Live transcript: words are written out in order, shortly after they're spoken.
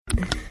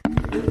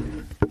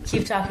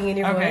keep talking in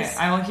your voice. Okay,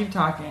 I will keep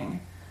talking.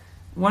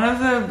 One of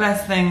the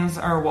best things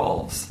are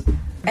wolves.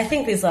 I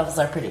think these levels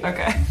are pretty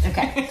good.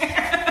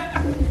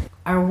 Okay.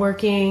 Our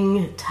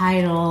working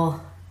title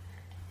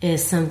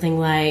is something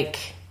like...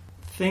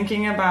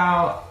 Thinking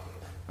about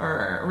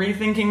or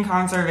rethinking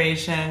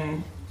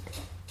conservation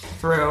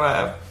through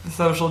a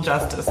social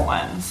justice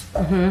lens.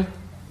 Mm-hmm.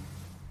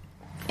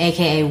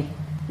 AKA,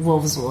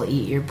 wolves will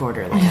eat your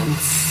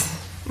borderlands.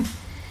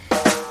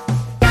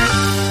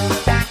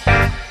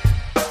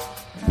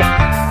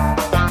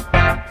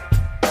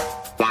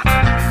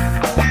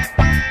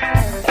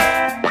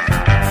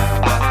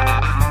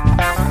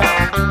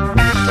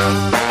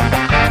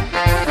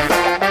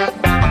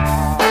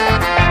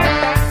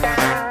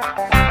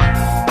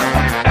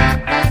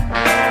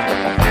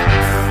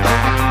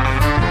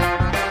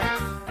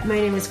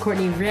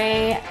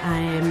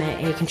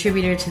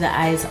 Contributor to the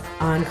Eyes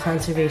on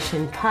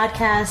Conservation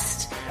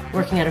podcast,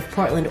 working out of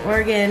Portland,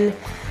 Oregon,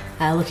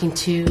 looking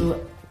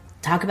to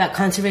talk about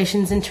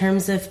conservations in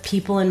terms of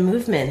people and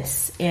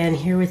movements. And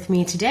here with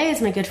me today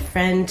is my good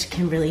friend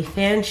Kimberly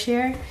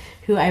Fanshier,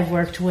 who I've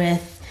worked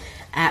with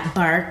at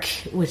BARC,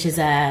 which is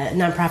a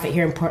nonprofit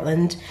here in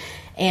Portland,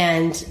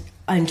 and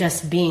on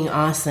just being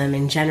awesome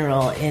in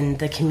general in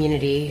the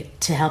community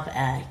to help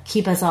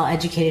keep us all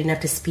educated and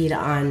up to speed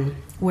on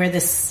where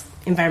this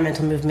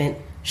environmental movement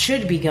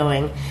should be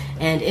going,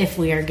 and if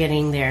we are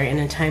getting there in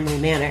a timely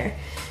manner.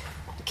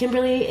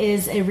 Kimberly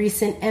is a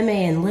recent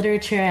MA in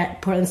literature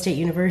at Portland State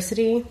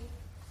University,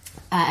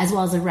 as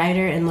well as a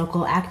writer and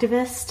local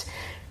activist.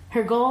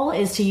 Her goal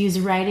is to use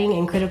writing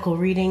and critical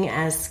reading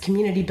as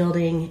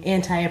community-building,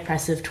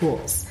 anti-oppressive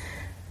tools.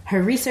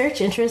 Her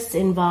research interests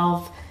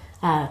involve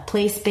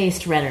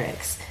place-based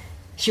rhetorics.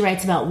 She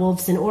writes about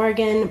wolves in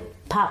Oregon,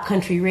 pop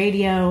country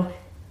radio,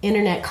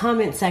 internet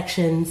comment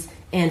sections,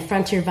 and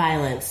frontier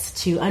violence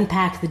to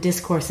unpack the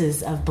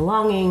discourses of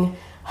belonging,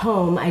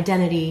 home,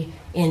 identity,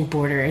 and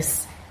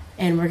borders.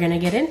 And we're going to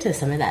get into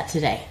some of that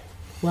today.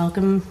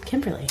 Welcome,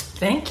 Kimberly.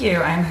 Thank you.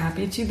 I'm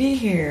happy to be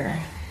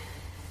here.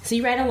 So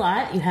you write a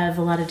lot. You have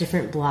a lot of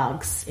different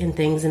blogs and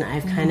things, and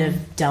I've kind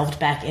of delved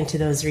back into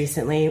those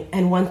recently.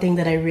 And one thing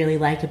that I really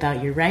like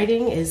about your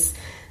writing is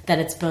that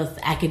it's both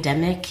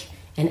academic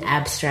and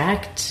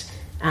abstract.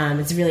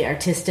 It's really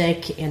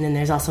artistic, and then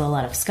there's also a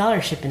lot of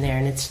scholarship in there,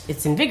 and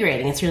it's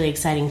invigorating. It's really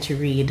exciting to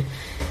read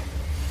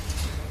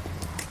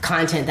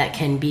content that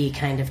can be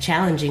kind of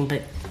challenging,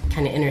 but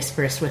kind of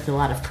interspersed with a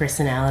lot of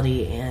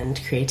personality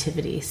and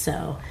creativity.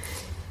 So,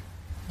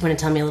 want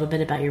to tell me a little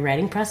bit about your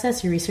writing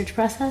process, your research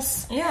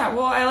process? Yeah,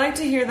 well, I like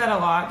to hear that a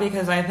lot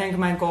because I think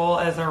my goal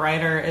as a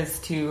writer is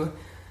to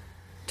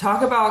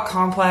talk about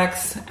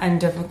complex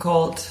and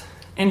difficult,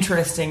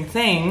 interesting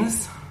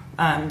things.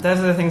 Those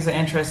are the things that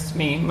interest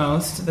me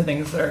most, the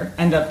things that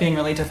end up being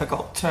really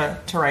difficult to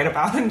write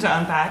about and to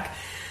unpack.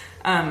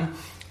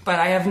 But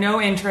I have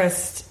no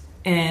interest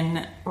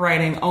in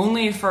writing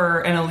only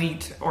for an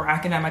elite or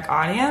academic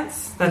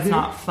audience. That's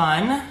not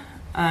fun.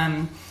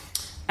 And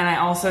I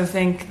also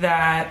think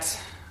that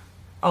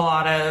a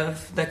lot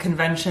of the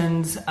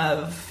conventions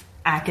of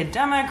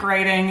academic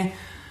writing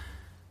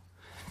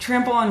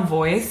trample on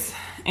voice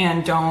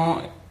and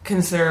don't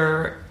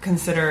consider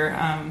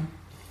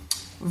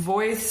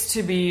voice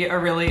to be a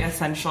really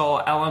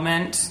essential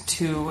element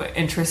to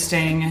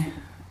interesting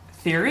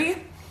theory.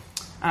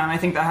 I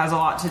think that has a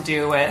lot to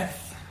do with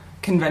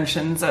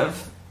conventions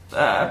of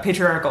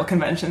patriarchal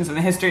conventions in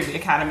the history of the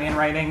academy and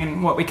writing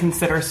and what we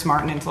consider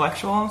smart and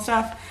intellectual and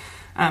stuff.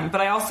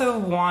 But I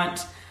also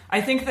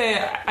I think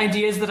the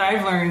ideas that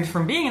I've learned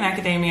from being in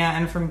academia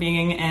and from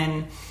being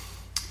in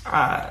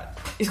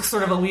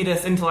sort of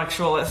elitist,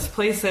 intellectualist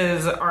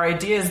places are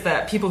ideas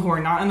that people who are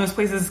not in those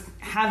places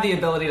have the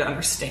ability to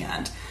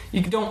understand.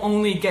 You don't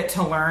only get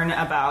to learn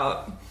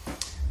about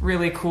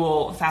really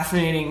cool,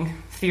 fascinating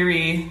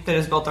theory that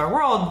has built our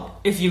world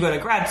if you go to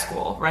grad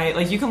school, right?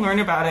 Like, you can learn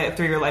about it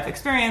through your life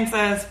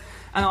experiences,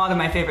 and a lot of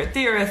my favorite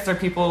theorists are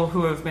people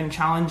who have been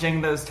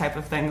challenging those type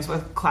of things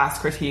with class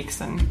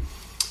critiques and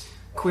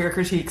queer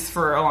critiques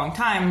for a long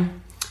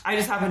time. I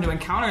just happen to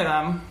encounter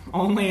them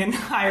only in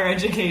higher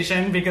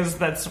education because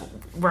that's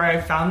where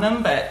I found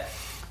them. But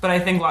I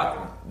think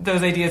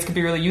those ideas could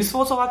be really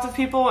useful to lots of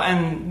people,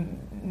 and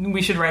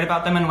we should write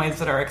about them in ways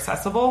that are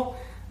accessible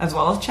as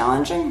well as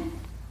challenging.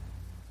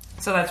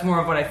 So that's more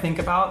of what I think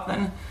about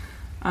than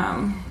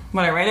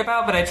what I write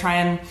about. But I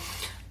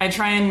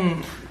try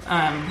and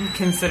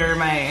consider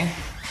my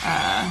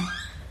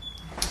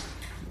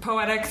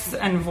poetics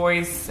and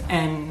voice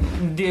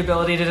and the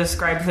ability to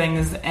describe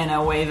things in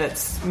a way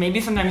that's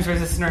maybe sometimes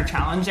resistant or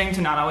challenging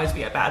to not always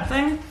be a bad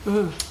thing.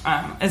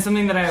 It's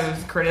something that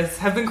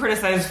have been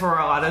criticized for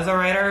a lot as a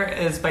writer,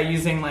 is by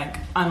using like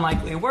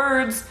unlikely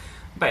words,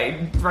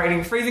 by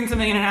phrasing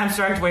something in an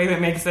abstract way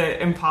that makes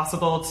it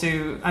impossible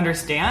to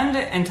understand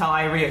until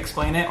I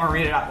re-explain it or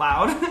read it out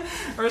loud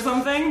or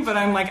something. But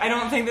I'm like, I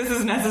don't think it's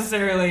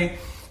necessarily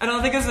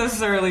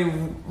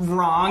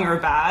wrong or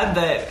bad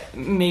that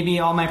maybe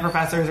all my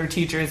professors or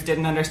teachers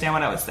didn't understand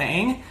what I was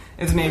saying.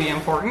 It's maybe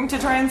important to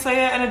try and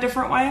say it in a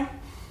different way.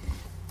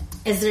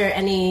 Is there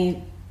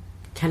any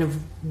kind of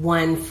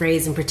one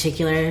phrase in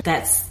particular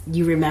that's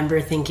you remember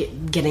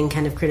getting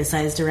kind of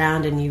criticized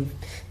around, and you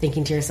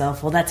thinking to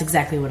yourself, well, that's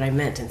exactly what I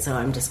meant, and so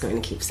I'm just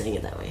going to keep saying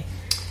it that way?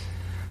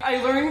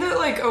 I learned that,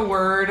 like, a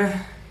word,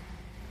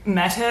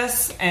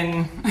 metis,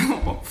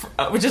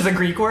 which is a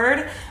Greek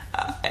word,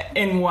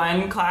 in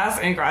one class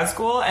in grad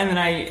school, and then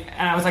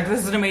I was like,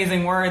 this is an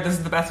amazing word, this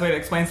is the best way to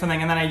explain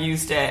something, and then I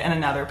used it in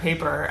another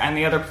paper, and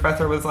the other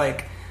professor was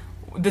like,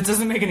 this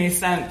doesn't make any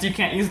sense, you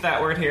can't use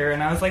that word here,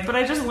 and I was like, but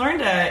I just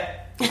learned it at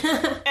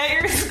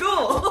your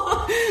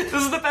school. This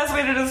is the best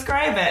way to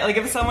describe it. Like,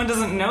 if someone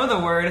doesn't know the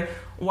word,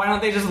 why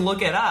don't they just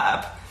look it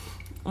up?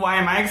 Why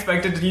am I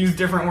expected to use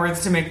different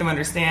words to make them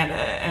understand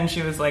it? And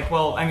she was like,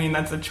 well, I mean,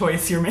 that's a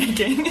choice you're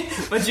making,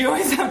 but you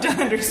always have to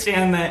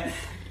understand that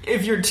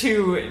if you're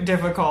too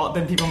difficult,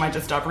 then people might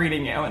just stop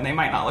reading you, and they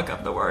might not look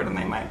up the word, and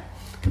they might,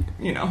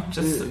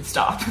 just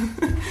stop.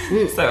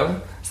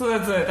 So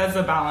that's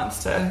a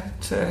balance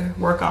to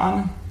work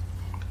on.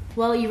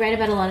 Well, you write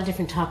about a lot of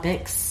different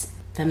topics: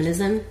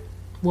 feminism,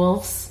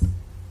 wolves,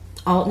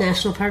 alt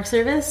National Park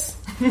Service,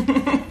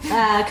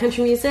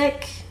 country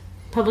music,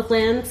 public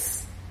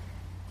lands,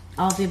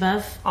 all of the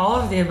above. All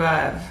of the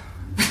above.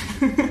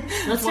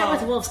 Let's start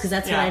with wolves, because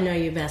that's what I know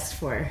you best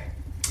for.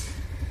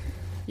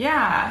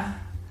 Yeah.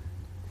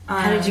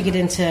 How did you get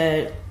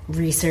into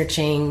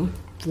researching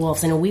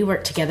wolves? I know we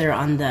worked together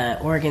on the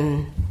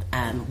Oregon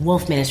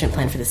wolf management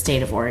plan for the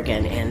state of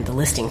Oregon and the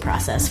listing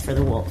process for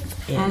the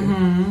wolf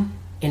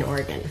in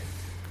Oregon.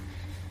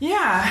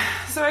 Yeah,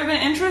 so I've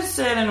been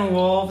interested in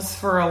wolves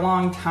for a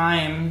long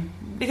time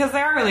because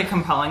they are really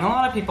compelling. A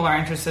lot of people are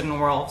interested in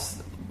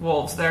wolves.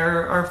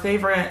 They're our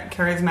favorite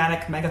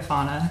charismatic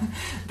megafauna.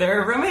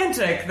 They're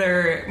romantic.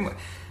 They're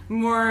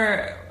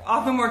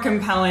often more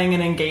compelling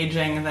and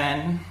engaging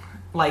than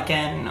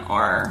lichen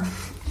or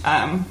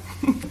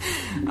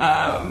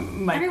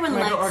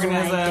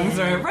microorganisms.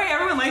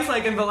 Everyone likes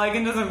lichen, but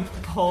lichen doesn't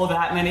pull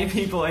that many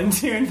people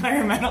into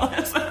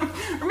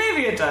environmentalism. Or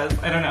maybe it does.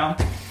 I don't know.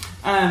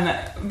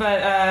 I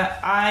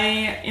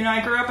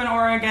grew up in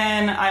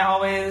Oregon. I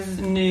always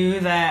knew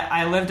that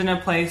I lived in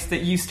a place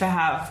that used to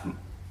have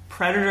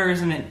predators,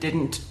 and it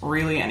didn't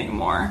really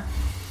anymore,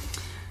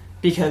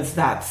 because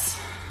that's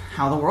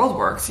how the world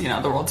works.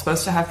 The world's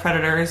supposed to have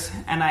predators,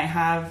 and I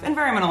have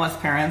environmentalist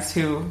parents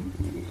who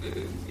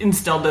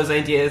instilled those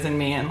ideas in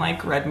me and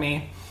read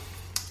me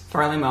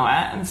Farley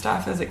Moet and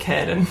stuff as a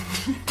kid, and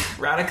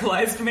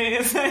radicalized me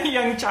as a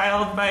young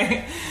child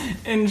by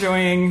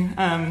enjoying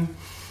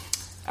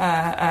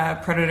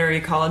predator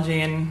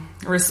ecology and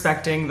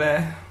respecting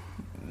the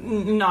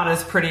not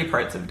as pretty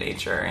parts of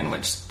nature in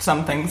which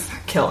some things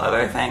kill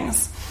other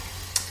things.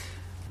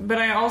 But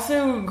I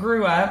also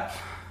grew up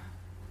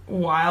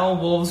while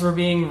wolves were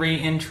being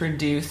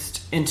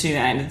reintroduced into the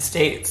United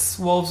States.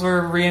 Wolves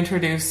were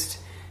reintroduced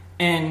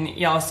in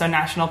Yellowstone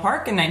National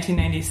Park in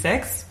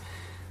 1996.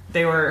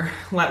 They were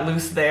let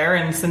loose there,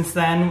 and since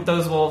then,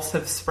 those wolves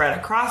have spread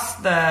across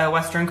the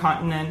western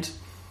continent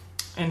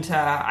into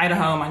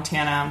Idaho,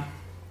 Montana,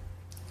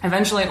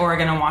 eventually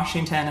Oregon and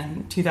Washington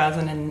in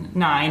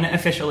 2009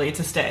 officially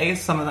to stay.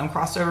 Some of them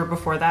crossed over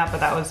before that, but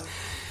that was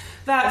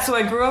that. So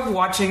I grew up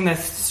watching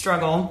this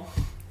struggle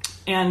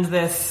and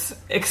this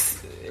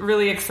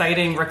really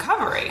exciting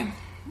recovery.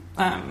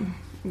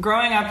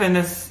 Growing up in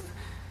the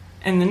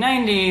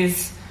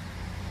 90s,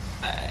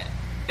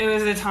 it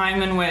was a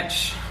time in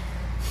which,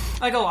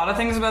 a lot of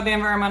things about the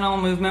environmental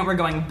movement were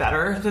going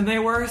better than they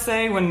were,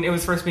 say, when it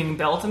was first being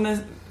built in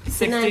the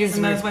 60s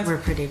and those ways. Were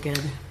pretty good.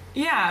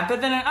 Yeah,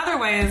 but then in other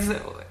ways,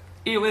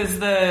 it was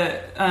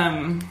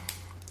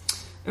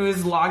it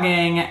was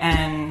logging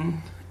and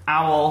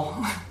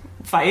owl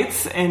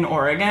fights in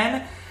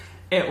Oregon.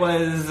 It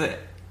was it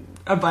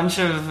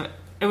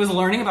was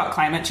learning about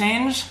climate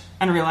change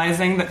and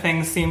realizing that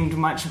things seemed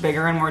much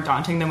bigger and more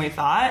daunting than we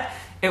thought.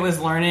 It was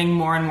learning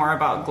more and more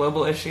about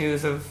global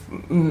issues of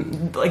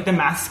the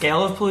mass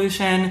scale of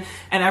pollution,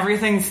 and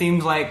everything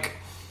seemed like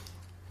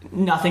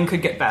nothing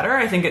could get better.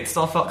 I think it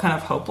still felt kind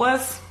of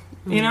hopeless,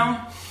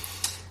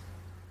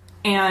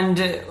 And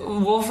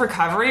wolf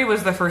recovery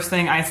was the first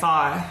thing I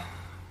saw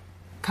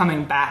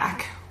coming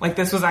back.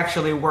 This was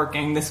actually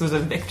working. This was a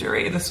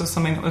victory. This was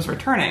something that was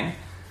returning.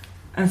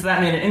 And so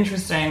that made it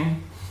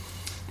interesting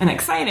and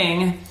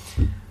exciting.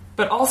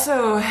 But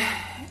also,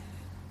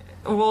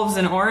 wolves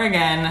in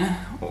Oregon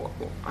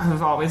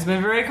have always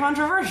been very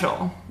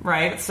controversial,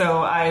 right?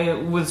 So I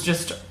was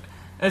just,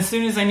 as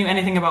soon as I knew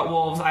anything about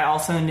wolves, I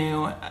also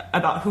knew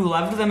about who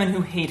loved them and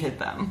who hated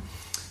them.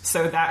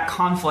 So that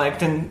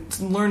conflict and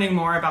learning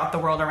more about the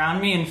world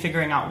around me and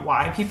figuring out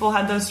why people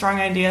had those strong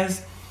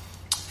ideas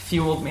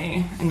fueled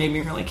me and made me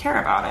really care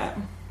about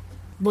it.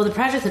 Well, the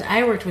project that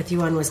I worked with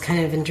you on was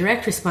kind of in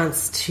direct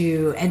response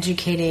to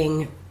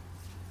educating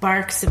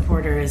BARC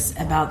supporters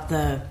about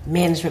the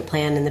management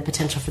plan and the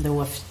potential for the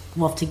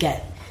wolf to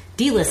get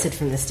delisted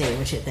from the state,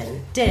 which it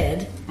then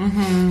did.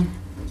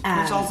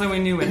 Mm-hmm. Which also we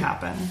knew would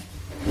happen.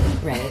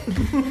 Right.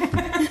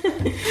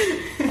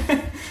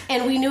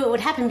 And we knew it would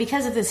happen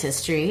because of this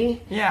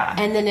history. Yeah.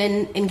 And then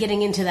in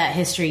getting into that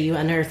history, you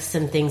unearth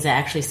some things that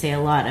actually say a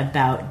lot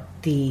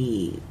about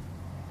the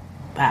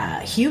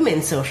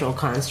human social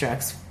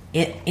constructs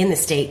in the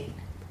state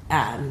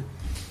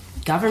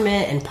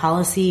government and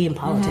policy and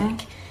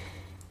politic.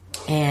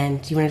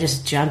 And you want to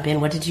just jump in?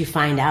 What did you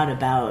find out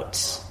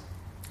about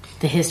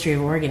the history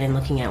of Oregon and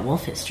looking at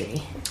wolf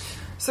history?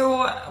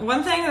 So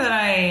one thing that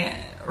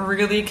I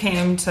really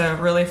came to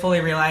really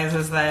fully realize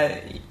is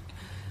that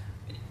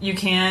you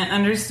can't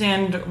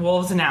understand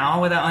wolves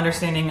now without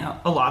understanding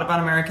a lot about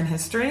American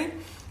history.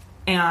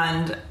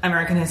 And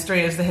American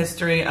history is the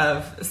history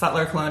of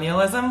settler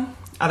colonialism,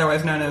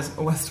 otherwise known as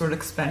westward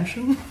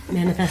expansion.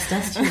 Manifest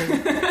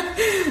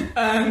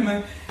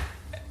Destiny.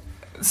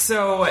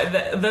 So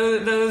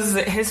those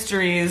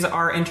histories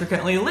are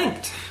intricately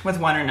linked with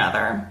one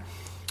another.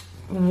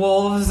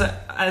 Wolves,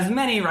 as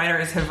many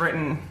writers have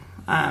written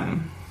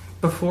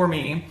before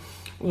me,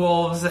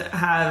 wolves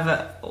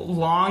have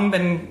long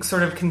been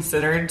sort of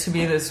considered to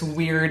be this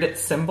weird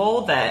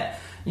symbol that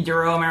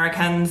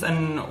Euro-Americans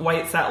and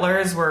white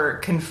settlers were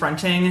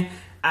confronting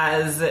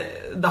as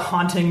the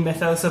haunting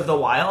mythos of the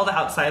wild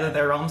outside of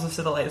their realms of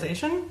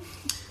civilization.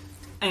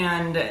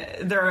 And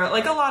there are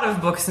like a lot of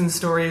books and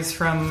stories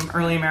from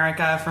early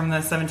America, from the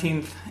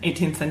 17th,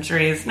 18th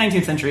centuries,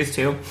 19th centuries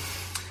too.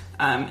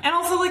 And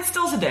also like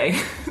still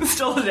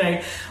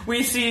today,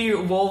 we see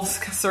wolves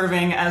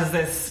serving as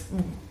this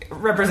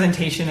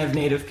representation of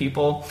Native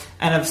people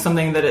and of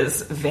something that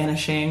is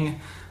vanishing,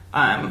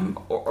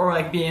 or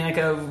like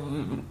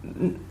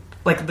being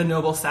like the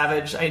noble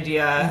savage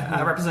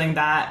idea, representing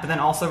that, but then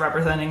also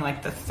representing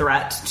like the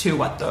threat to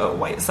what the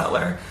white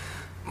settler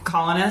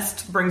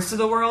colonist brings to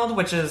the world,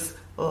 which is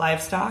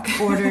livestock,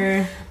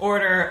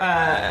 order,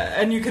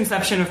 a new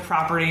conception of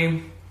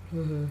property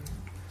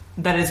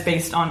that is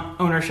based on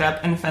ownership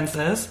and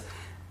fences,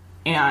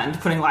 and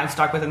putting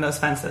livestock within those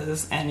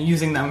fences and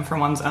using them for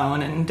one's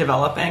own, and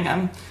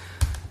developing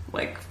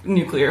like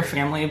nuclear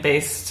family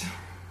based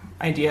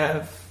idea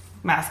of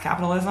mass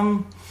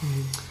capitalism.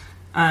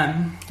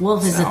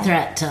 Wolf is a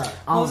threat to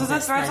all. Wolf is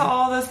a threat to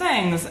all those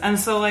things, and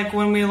so like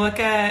when we look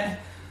at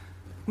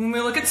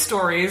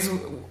stories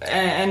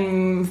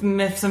and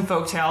myths and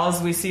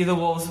folktales, we see the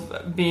wolves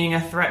being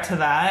a threat to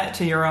that,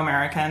 to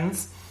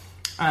Euro-Americans.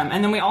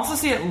 And then we also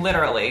see it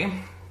literally,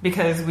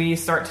 because we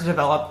start to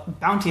develop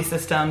bounty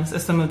systems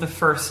as some of the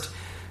first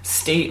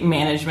state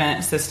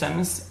management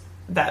systems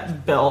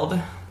that build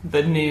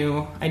the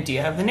new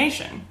idea of the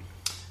nation.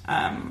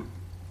 I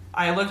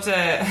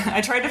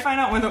tried to find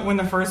out when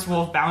the first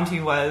wolf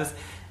bounty was,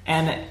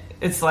 and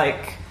it's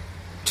like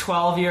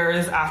 12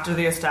 years after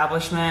the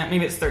establishment,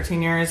 maybe it's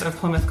 13 years of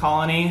Plymouth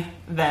Colony,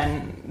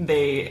 then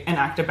they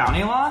enact a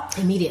bounty law.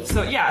 Immediately.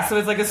 So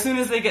it's like as soon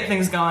as they get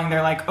things going,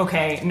 they're like,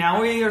 okay,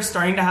 now we are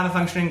starting to have a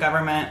functioning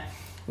government.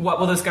 What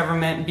will this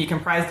government be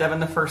comprised of?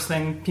 And the first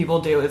thing people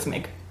do is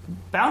make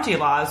bounty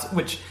laws,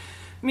 which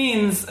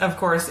means, of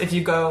course, if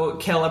you go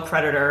kill a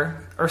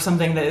predator or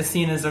something that is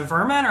seen as a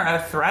vermin or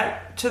a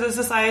threat to the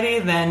society,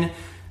 then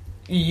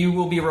you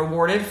will be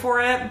rewarded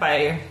for it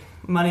by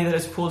money that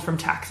is pooled from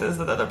taxes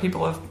that other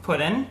people have put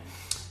in.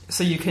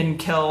 So you can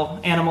kill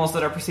animals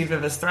that are perceived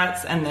as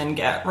threats and then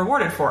get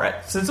rewarded for it.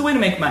 So it's a way to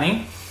make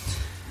money.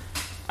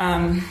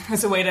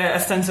 It's a way to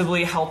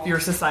ostensibly help your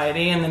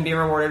society and then be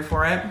rewarded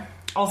for it.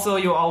 Also,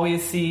 you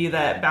always see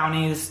that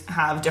bounties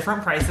have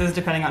different prices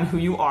depending on who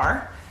you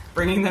are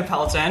bringing the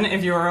pelt in.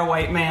 If you're a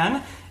white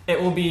man, it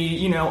will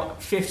be,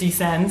 50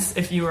 cents.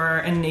 If you are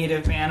a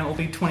native man, it will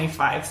be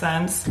 25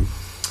 cents.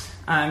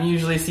 You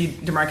usually see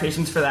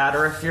demarcations for that,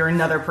 or if you're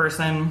another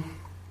person,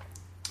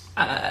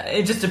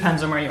 it just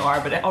depends on where you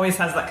are, but it always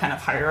has that kind of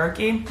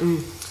hierarchy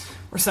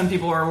where some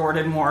people are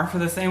rewarded more for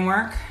the same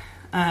work.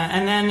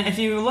 And then if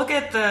you look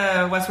at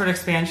the westward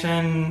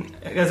expansion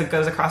as it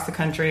goes across the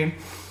country,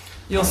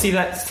 you'll see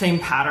that same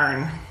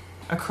pattern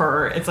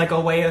occur. It's like a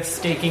way of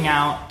staking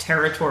out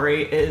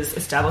territory is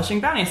establishing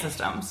bounty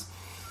systems.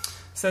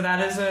 So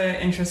that is an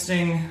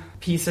interesting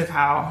piece of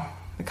how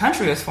the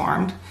country was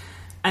formed.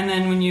 And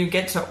then when you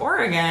get to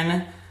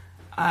Oregon,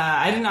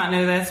 I did not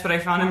know this, but I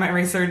found in my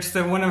research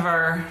that one of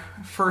our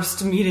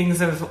first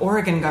meetings of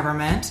Oregon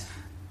government,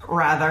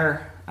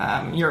 rather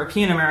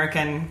European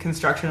American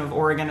construction of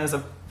Oregon as a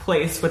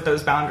place with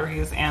those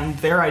boundaries and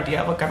their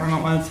idea of what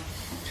government was,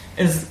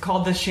 is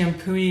called the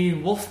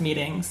Champoeg Wolf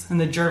Meetings and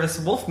the Jervis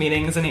Wolf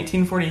Meetings in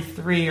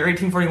 1843 or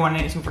 1841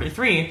 and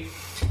 1843,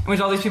 in which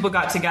all these people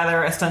got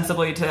together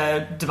ostensibly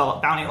to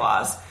develop bounty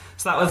laws.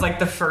 So that was like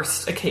the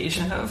first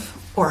occasion of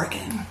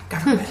Oregon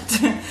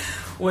government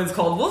was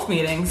called wolf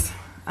meetings.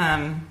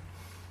 And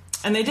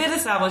they did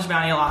establish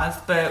bounty laws,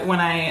 but when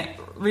I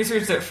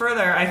researched it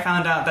further, I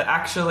found out that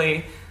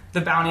actually the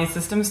bounty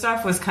system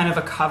stuff was kind of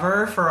a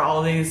cover for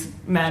all these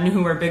men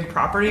who were big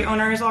property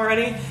owners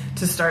already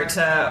to start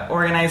to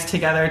organize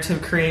together to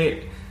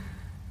create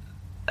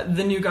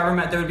the new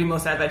government that would be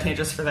most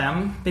advantageous for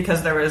them,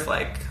 because there was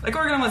like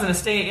Oregon wasn't a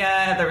state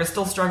yet. There was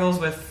still struggles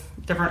with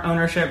different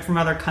ownership from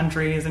other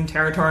countries and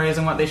territories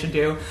and what they should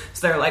do.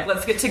 So they're like,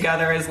 let's get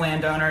together as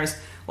landowners.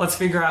 let's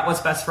figure out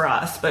what's best for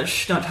us, but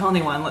don't tell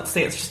anyone. Let's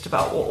say it's just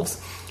about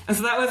wolves. And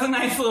so that was a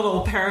nice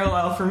little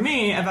parallel for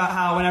me about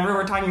how whenever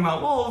we're talking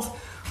about wolves,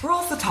 we're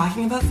also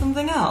talking about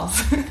something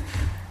else.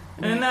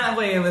 And in that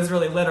way, it was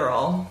really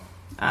literal.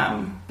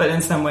 But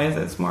in some ways,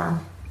 it's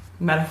more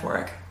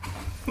metaphoric.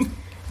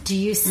 Do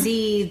you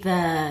see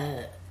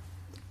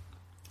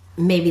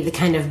maybe the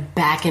kind of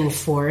back and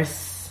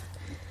forth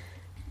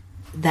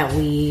that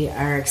we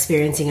are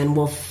experiencing in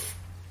wolf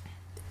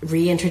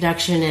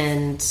reintroduction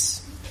and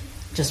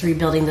just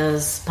rebuilding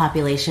those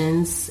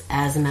populations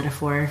as a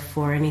metaphor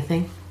for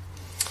anything?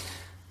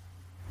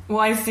 Well,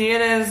 I see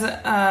it as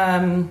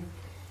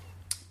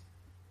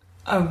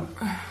a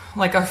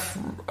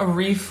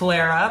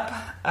re-flare up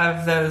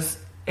of those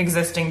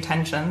existing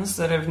tensions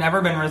that have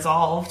never been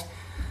resolved.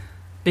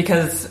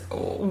 Because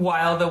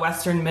while the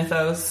Western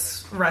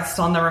mythos rests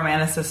on the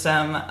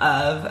romanticism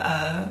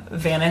of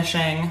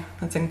vanishing,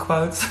 that's in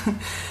quotes,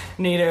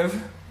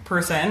 native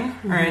person,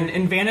 or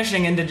in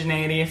vanishing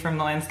indigeneity from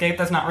the landscape,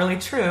 that's not really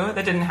true.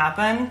 That didn't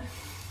happen.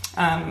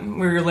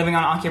 We were living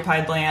on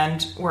occupied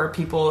land where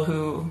people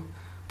who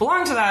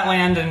belong to that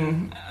land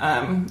and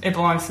it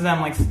belongs to them,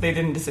 like they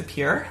didn't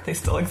disappear. They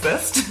still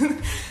exist.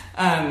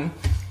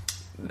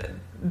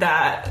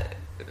 That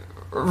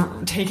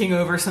taking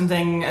over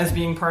something as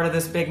being part of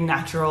this big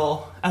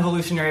natural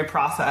evolutionary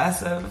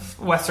process of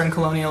Western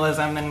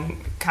colonialism and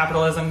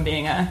capitalism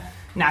being a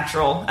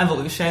natural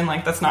evolution,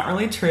 like that's not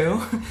really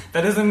true.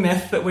 That is a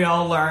myth that we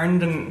all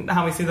learned and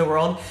how we see the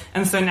world.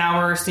 And so now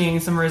we're seeing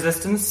some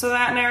resistance to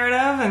that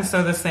narrative, and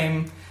so the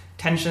same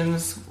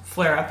tensions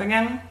flare up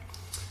again.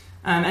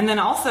 And then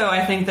also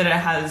I think that it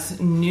has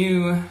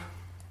new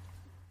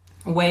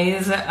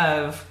ways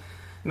of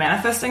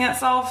manifesting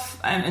itself.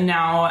 And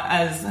now,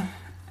 as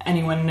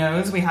anyone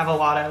knows, we have a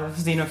lot of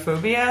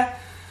xenophobia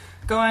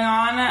going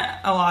on,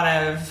 a lot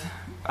of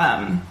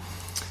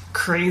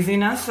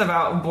craziness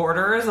about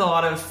borders, a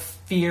lot of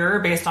fear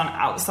based on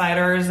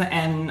outsiders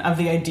and of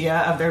the idea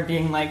of there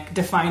being like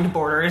defined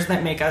borders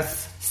that make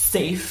us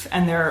safe,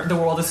 and the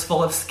world is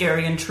full of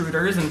scary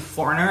intruders and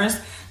foreigners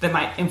that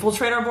might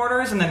infiltrate our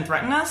borders and then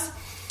threaten us.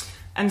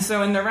 And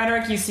so in the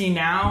rhetoric you see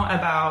now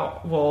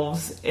about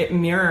wolves, it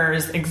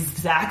mirrors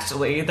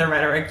exactly the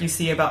rhetoric you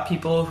see about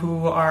people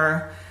who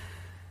are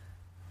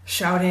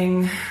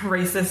shouting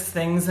racist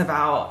things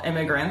about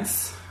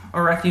immigrants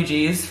or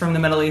refugees from the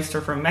Middle East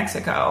or from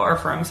Mexico or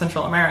from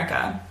Central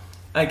America.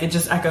 Like, it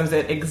just echoes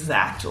it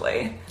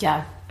exactly.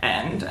 Yeah.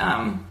 And,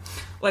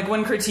 like,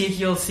 one critique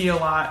you'll see a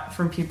lot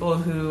from people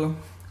who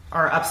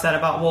are upset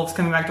about wolves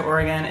coming back to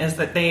Oregon is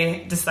that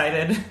they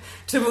decided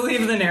to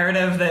believe the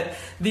narrative that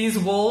these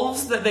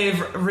wolves that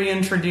they've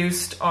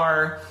reintroduced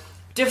are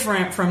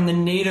different from the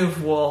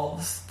native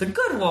wolves, the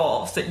good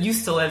wolves that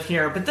used to live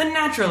here, but then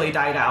naturally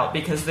died out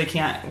because they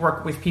can't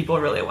work with people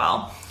really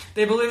well.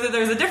 They believe that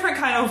there's a different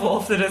kind of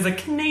wolf that is a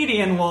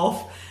Canadian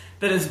wolf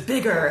that is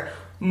bigger,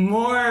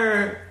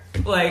 more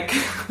like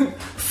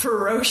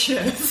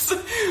ferocious,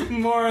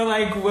 more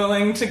like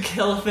willing to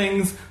kill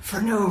things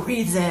for no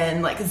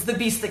reason, like it's the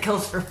beast that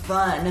kills for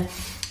fun.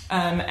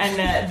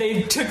 And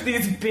they took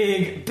these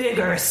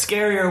bigger,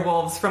 scarier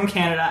wolves from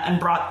Canada and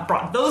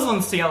brought those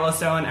ones to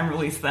Yellowstone and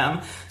released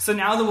them. So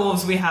now the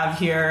wolves we have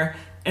here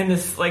in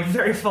this like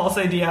very false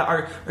idea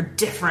are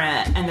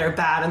different, and they're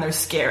bad, and they're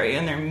scary,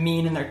 and they're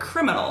mean, and they're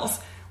criminals.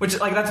 Which,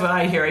 like, that's what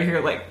I hear. I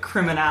hear like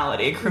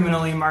criminality,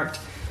 criminally marked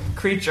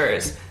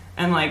creatures.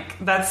 And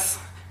like, that's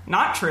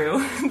not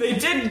true. They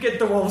did get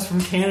the wolves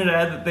from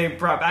Canada that they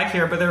brought back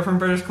here, but they're from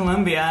British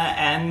Columbia,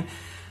 and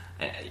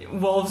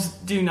wolves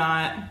do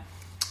not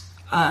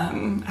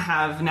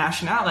have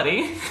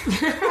nationality.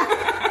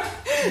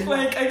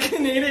 Like, a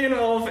Canadian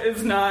wolf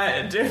is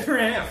not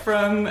different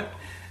from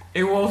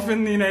a wolf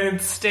in the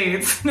United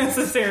States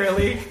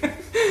necessarily.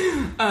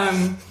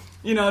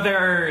 You know,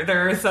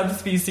 there are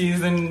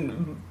subspecies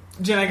and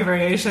genetic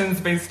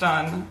variations based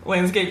on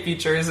landscape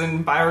features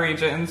and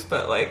bioregions,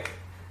 but like,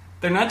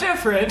 they're not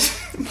different.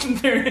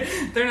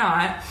 they're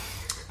not.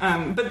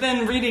 But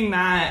then reading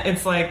that,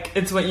 it's like,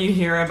 it's what you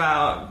hear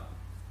about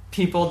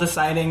people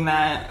deciding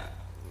that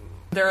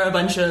there are a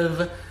bunch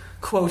of,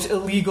 quote,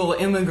 illegal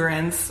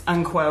immigrants,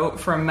 unquote,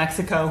 from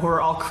Mexico who are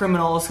all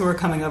criminals who are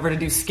coming over to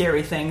do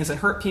scary things and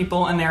hurt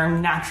people, and they're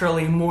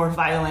naturally more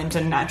violent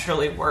and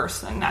naturally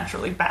worse and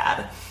naturally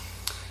bad.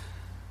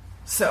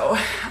 So,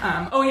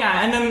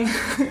 and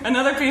then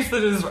another piece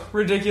that is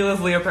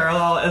ridiculously a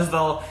parallel is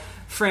they'll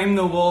frame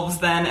the wolves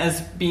then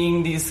as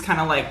being these kind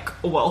of like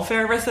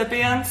welfare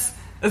recipients,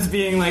 as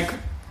being like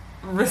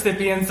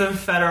recipients of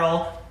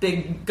federal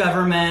big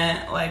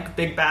government, like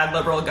big bad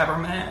liberal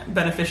government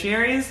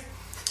beneficiaries.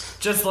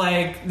 Just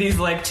like these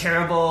like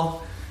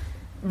terrible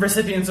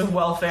recipients of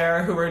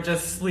welfare who are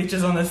just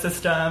leeches on the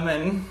system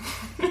and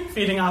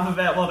feeding off of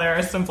it while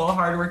they're simple,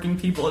 hardworking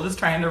people just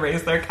trying to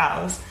raise their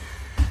cows.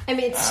 I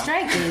mean, it's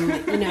striking.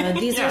 You know,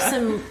 these are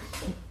some,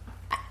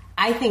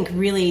 I think,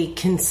 really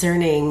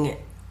concerning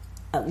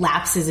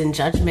lapses in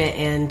judgment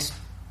and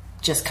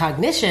just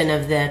cognition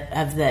of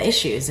the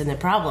issues and the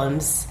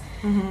problems.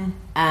 Mm-hmm.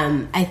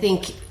 I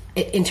think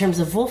in terms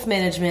of wolf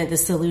management, the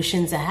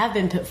solutions that have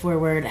been put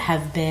forward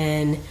have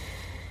been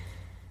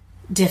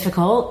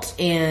difficult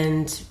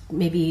and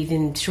maybe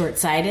even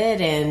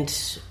short-sighted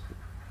and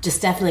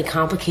just definitely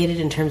complicated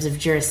in terms of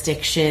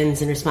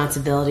jurisdictions and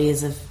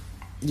responsibilities of,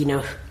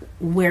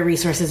 where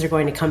resources are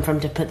going to come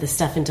from to put this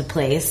stuff into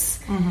place.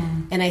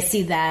 Mm-hmm. And I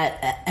see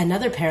that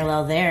another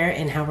parallel there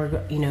in how we're,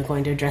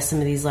 going to address some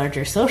of these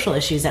larger social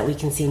issues that we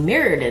can see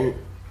mirrored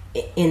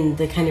in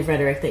the kind of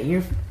rhetoric that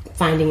you're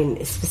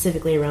finding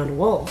specifically around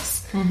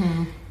wolves.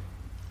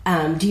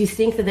 Mm-hmm. Do you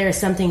think that there is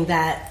something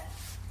that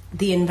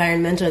the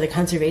environmental or the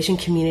conservation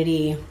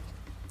community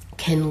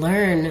can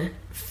learn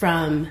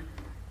from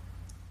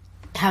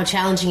how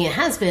challenging it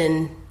has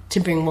been to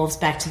bring wolves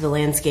back to the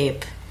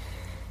landscape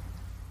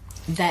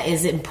that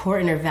is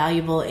important or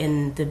valuable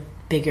in the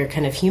bigger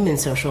kind of human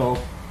social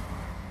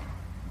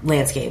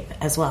landscape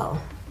as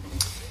well?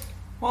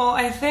 Well,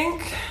 I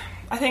think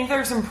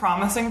there's some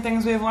promising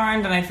things we've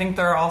learned, and I think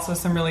there are also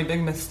some really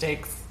big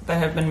mistakes that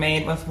have been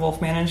made with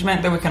wolf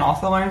management that we can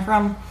also learn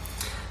from.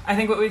 I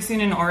think what we've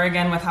seen in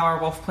Oregon with how our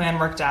wolf plan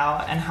worked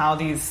out and how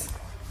these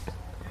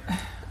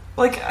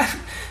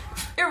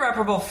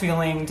irreparable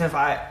feeling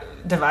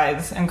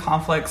divides and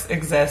conflicts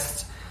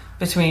exist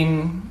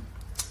between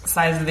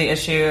sides of the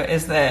issue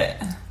is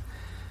that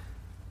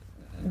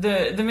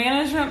the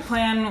management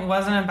plan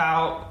wasn't really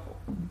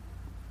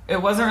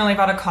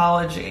about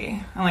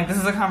ecology. And this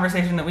is a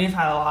conversation that we've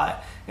had a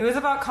lot. It was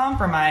about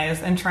compromise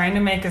and trying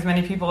to make as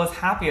many people as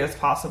happy as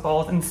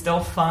possible and still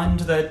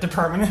fund the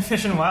Department of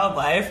Fish and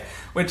Wildlife,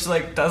 which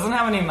doesn't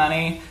have any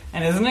money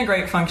and isn't a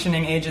great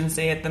functioning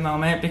agency at the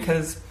moment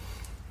because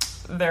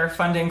their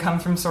funding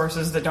comes from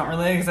sources that don't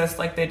really exist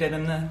like they did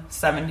in the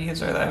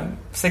 70s or the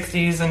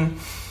 60s. And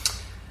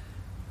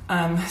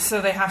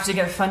so they have to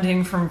get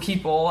funding from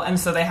people, and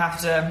so they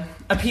have to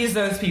appease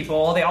those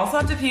people. They also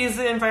have to appease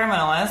the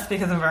environmentalists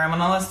because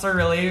environmentalists are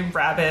really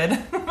rabid.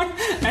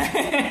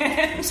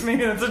 And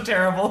maybe that's a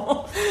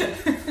terrible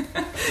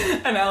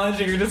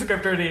analogy or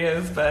descriptor to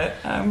use, but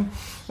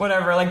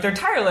whatever. They're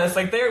tireless.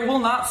 They will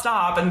not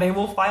stop, and they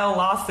will file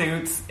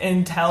lawsuits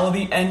until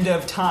the end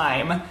of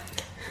time.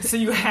 So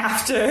you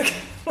have to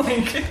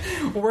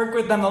work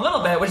with them a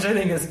little bit, which I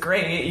think is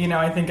great.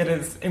 I think it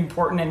is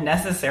important and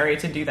necessary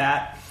to do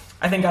that.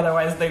 I think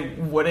otherwise they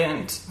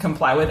wouldn't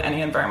comply with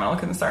any environmental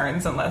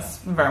concerns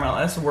unless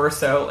environmentalists were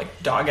so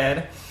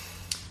dogged.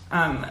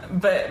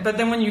 But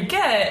then when you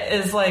get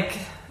is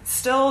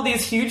still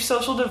these huge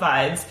social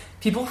divides,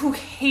 people who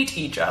hate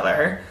each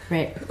other,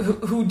 right?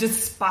 Who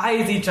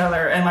despise each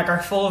other and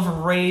are full of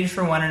rage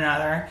for one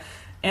another,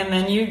 and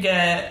then you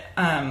get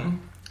a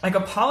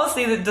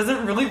policy that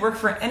doesn't really work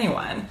for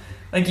anyone.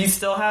 You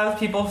still have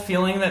people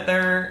feeling that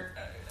their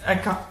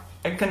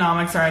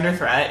economics are under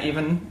threat,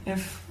 even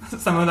if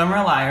some of them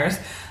are liars.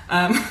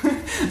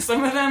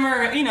 Some of them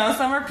are,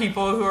 some are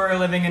people who are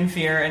living in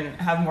fear and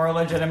have more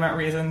legitimate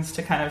reasons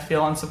to kind of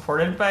feel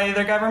unsupported by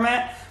their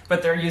government,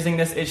 but they're using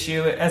this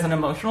issue as an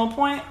emotional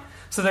point.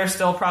 So they're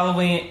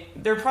probably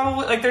their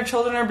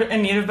children are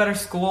in need of better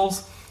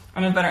schools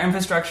and a better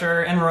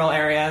infrastructure in rural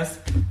areas.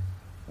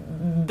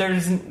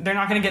 They're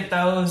not going to get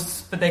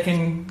those, but they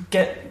can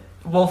get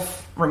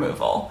wolf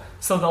removal.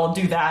 So they'll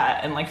do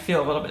that and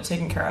feel a little bit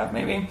taken care of,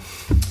 maybe.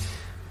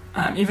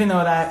 Even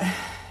though that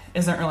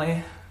isn't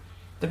really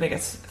the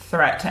biggest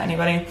threat to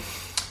anybody.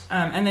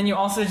 And then you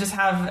also just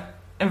have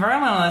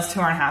environmentalists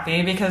who aren't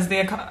happy because the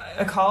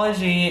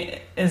ecology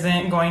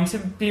isn't going to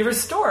be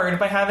restored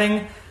by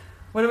having,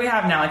 what do we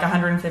have now,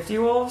 150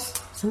 wolves?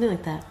 Something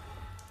like that.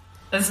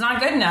 It's not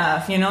good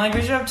enough, we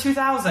should have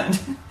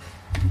 2,000.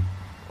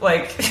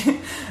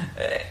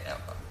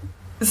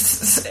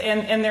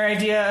 And their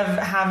idea of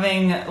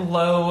having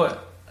low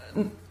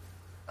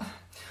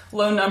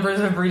numbers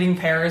of breeding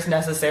pairs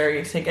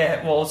necessary to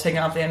get wolves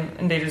taken off the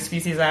Endangered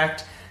Species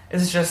Act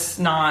is just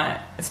not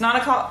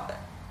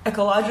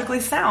ecologically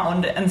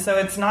sound, and so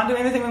it's not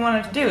doing the thing we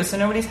want it to do. So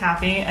nobody's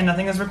happy and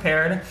nothing is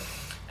repaired,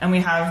 and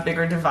we have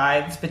bigger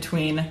divides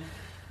between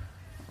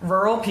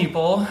rural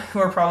people who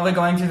are probably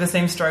going through the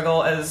same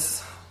struggle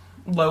as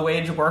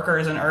low-wage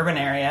workers in urban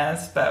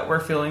areas, but we're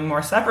feeling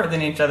more separate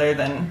than each other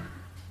than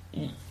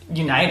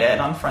united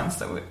on fronts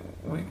that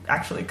we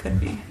actually could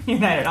be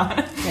united on.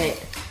 Right.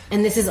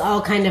 And this is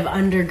all kind of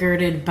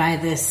undergirded by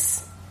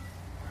this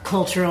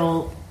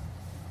cultural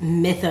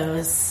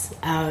mythos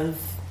of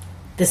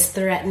this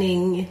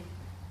threatening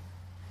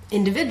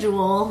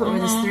individual or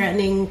this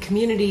threatening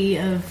community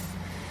of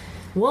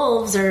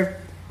wolves or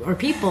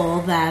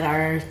people that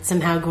are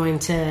somehow going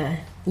to,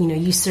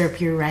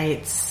 usurp your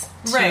rights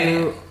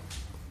to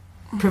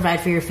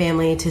provide for your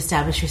family, to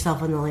establish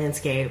yourself on the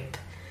landscape.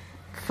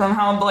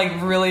 Somehow,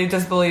 really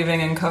disbelieving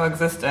in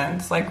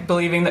coexistence.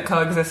 Believing that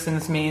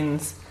coexistence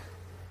means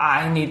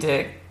I need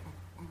to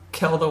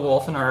kill the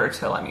wolf in order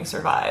to let me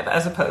survive,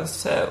 as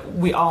opposed to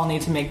we all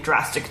need to make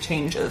drastic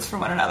changes for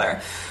one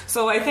another.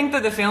 So I think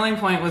that the failing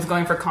point was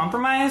going for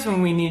compromise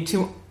when we need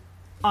to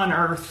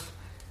unearth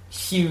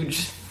huge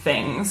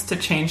things to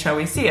change how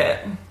we see it.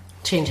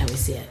 Change how we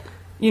see it.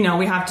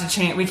 We have to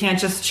change. We can't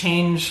just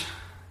change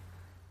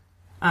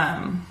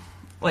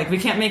Like, we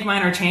can't make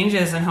minor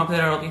changes and hope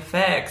that it'll be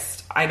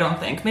fixed. I don't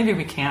think. Maybe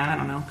we can. I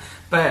don't know.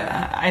 But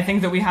I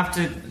think that we have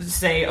to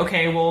say,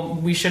 okay, well,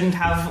 we shouldn't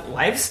have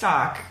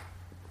livestock,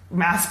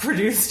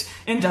 mass-produced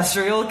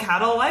industrial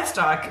cattle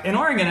livestock in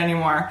Oregon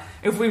anymore.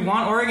 If we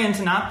want Oregon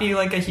to not be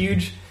like a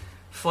huge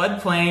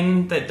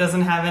floodplain that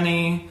doesn't have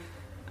any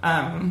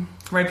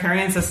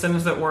riparian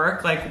systems that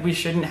work, like, we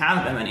shouldn't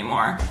have them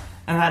anymore.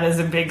 And that is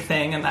a big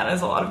thing, and that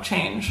is a lot of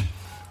change.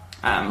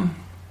 And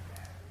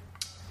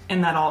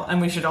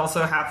we should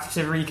also have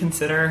to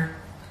reconsider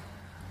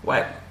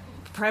what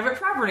private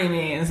property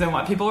means and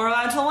what people are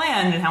allowed to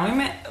land and how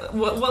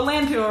what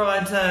land people are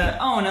allowed to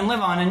own and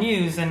live on and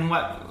use and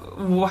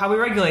how we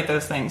regulate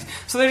those things.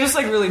 So they're just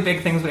like really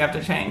big things we have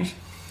to change.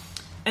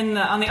 And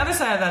on the other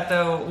side of that,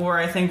 though, where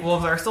I think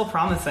wolves are still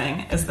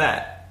promising is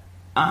that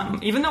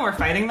even though we're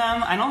fighting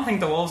them, I don't think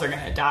the wolves are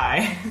going to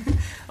die.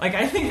 Like,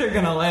 I think they're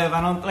going to live.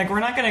 We're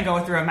not going to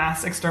go through a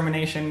mass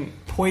extermination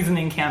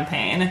poisoning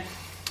campaign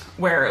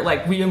where,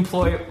 like, we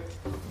employ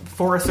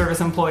Forest Service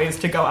employees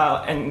to go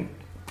out and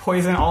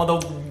poison all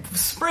the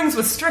springs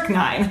with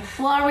strychnine.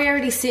 Well, are we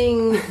already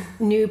seeing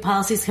new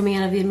policies coming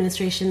out of the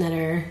administration that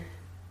are,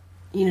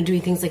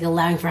 doing things like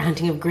allowing for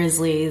hunting of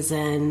grizzlies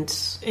and...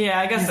 Yeah,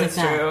 I guess that's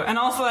like that. true. And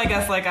also, I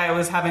guess, like, I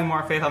was having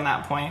more faith on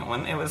that point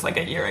when it was, like,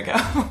 a year ago.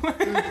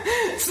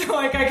 So,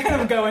 like, I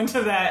kind of go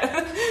into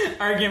that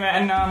argument,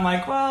 and now I'm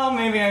like, well,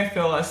 maybe I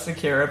feel less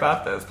secure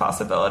about those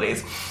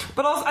possibilities.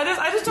 But also,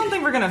 I just don't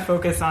think we're going to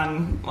focus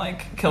on,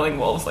 like, killing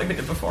wolves like we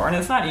did before. And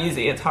it's not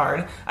easy. It's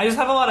hard. I just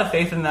have a lot of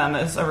faith in them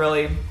as a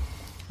really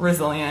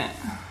resilient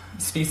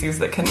species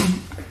that can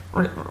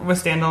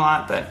withstand a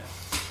lot, but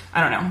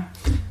I don't know.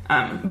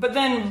 But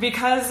then,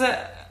 because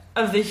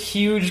of the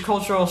huge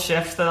cultural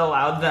shift that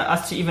allowed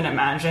us to even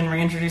imagine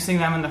reintroducing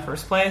them in the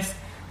first place,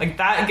 like,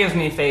 that gives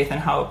me faith and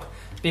hope,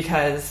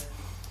 because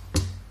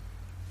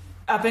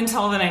up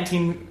until the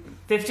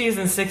 1950s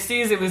and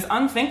 60s, it was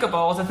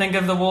unthinkable to think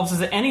of the wolves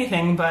as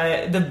anything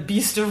but the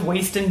beast of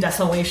waste and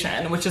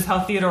desolation, which is how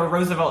Theodore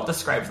Roosevelt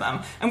describes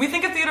them. And we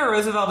think of Theodore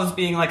Roosevelt as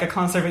being, like, a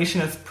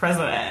conservationist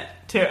president,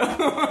 too.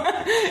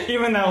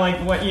 Even though,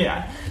 like,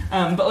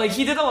 but, like,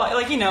 he did a lot,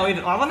 like, he did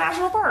all the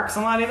national parks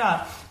and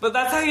la-di-da. But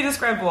that's how he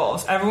described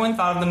wolves. Everyone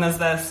thought of them as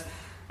this.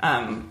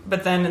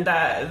 But then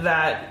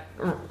that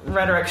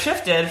rhetoric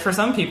shifted for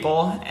some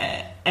people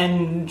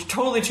and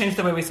totally changed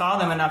the way we saw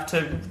them enough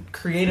to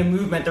create a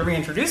movement to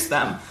reintroduce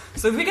them.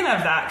 So if we can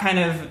have that kind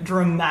of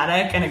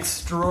dramatic and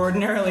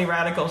extraordinarily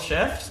radical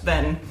shift,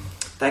 then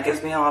that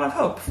gives me a lot of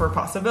hope for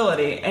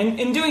possibility. And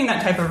in doing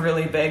that type of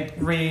really big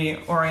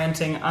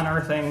reorienting,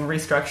 unearthing,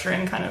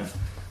 restructuring kind of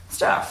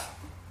stuff.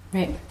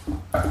 Right.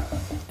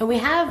 And we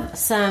have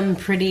some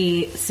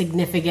pretty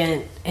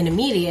significant and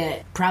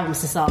immediate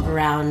problems to solve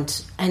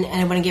around, and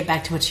I want to get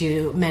back to what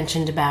you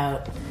mentioned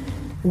about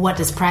what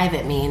does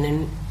private mean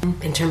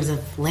and in terms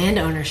of land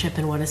ownership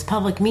and what does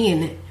public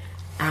mean.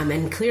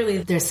 And clearly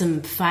there's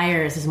some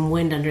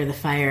wind under the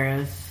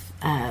fire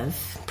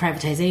of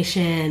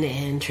privatization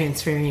and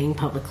transferring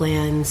public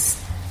lands.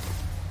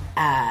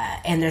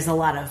 And there's a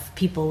lot of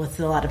people with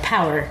a lot of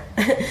power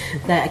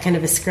that kind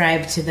of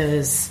ascribe to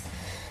those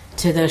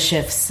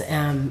shifts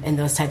and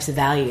those types of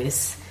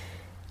values.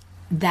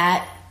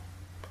 That,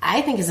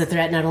 I think, is a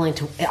threat not only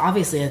to,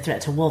 obviously a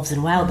threat to wolves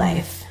and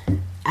wildlife.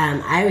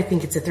 I would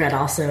think it's a threat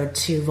also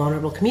to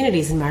vulnerable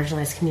communities and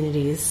marginalized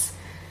communities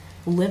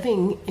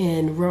living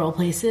in rural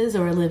places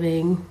or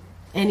living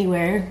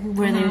anywhere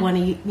where they want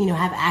to,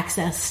 have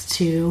access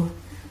to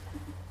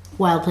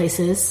wild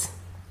places.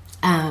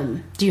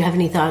 Do you have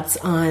any thoughts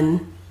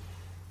on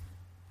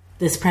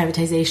this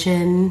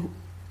privatization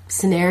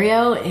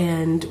scenario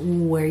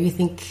and where you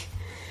think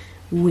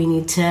we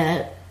need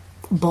to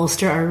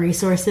bolster our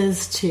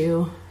resources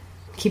to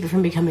keep it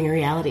from becoming a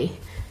reality?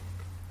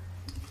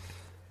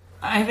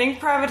 I think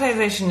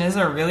privatization is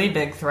a really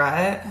big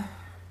threat.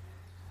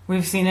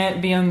 We've seen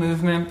it be a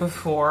movement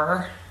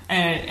before,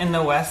 and in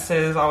the West it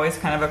is always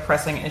kind of a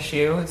pressing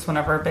issue. It's one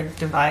of our big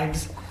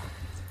divides.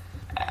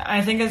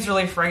 I think it's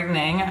really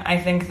frightening. I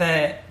think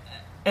that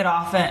it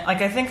often, I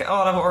think a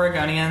lot of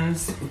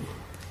Oregonians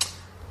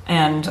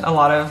and a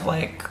lot of,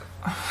 I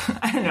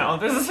don't know,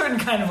 there's a certain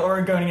kind of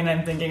Oregonian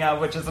I'm thinking of,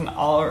 which isn't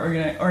all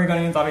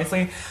Oregonians,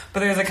 obviously,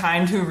 but there's a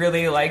kind who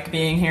really like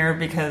being here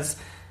because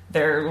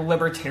they're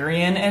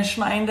libertarian-ish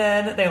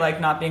minded. They like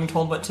not being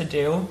told what to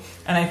do.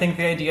 And I think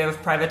the idea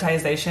of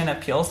privatization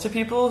appeals to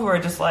people who are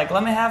just like,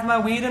 let me have my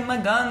weed and my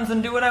guns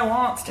and do what I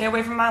want. Stay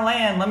away from my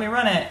land. Let me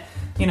run it,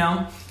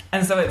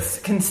 And so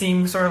it can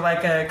seem sort of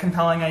like a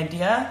compelling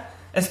idea,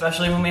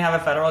 especially when we have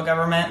a federal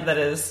government that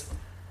is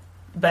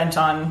bent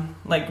on,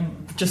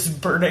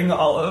 just burning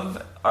all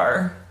of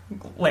our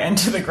land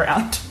to the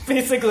ground,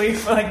 basically. We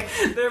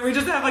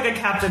just have, a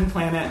Captain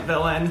Planet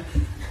villain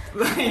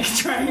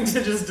trying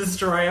to just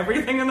destroy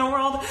everything in the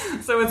world.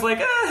 So it's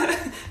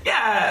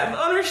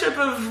ownership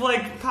of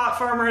pot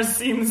farmers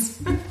seems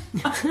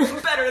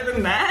better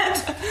than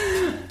that.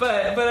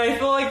 But I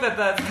feel like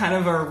that's kind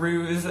of a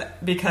ruse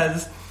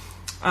because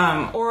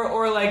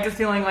or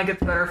feeling like it's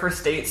better for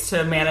states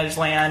to manage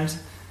land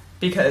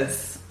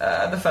because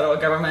the federal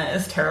government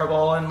is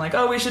terrible and like,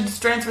 oh, we should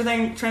transfer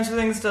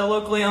things to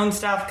locally owned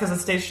stuff because the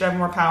state should have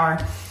more power.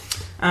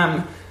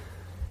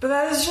 But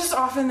that is just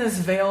often this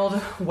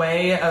veiled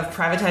way of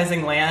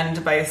privatizing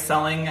land by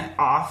selling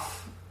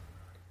off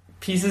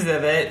pieces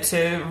of it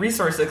to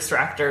resource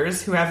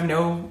extractors who have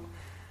no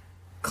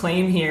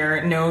claim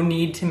here, no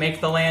need to make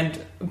the land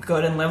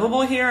good and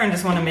livable here, and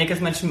just want to make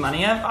as much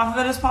money off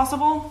of it as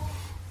possible.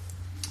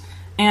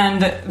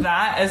 And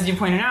that, as you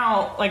pointed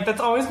out, like,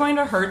 that's always going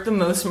to hurt the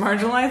most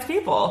marginalized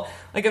people.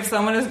 Like, if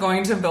someone is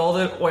going to build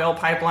an oil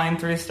pipeline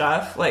through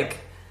stuff, like,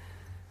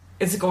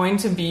 it's going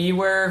to be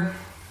where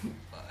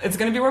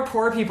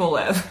poor people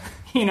live.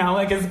 You know,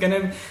 like, it's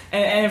gonna,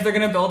 and if they're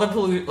gonna build a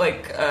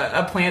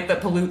plant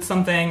that pollutes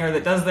something or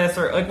that does this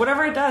or like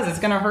whatever it does, it's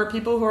gonna hurt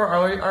people who are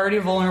already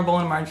vulnerable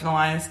and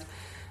marginalized,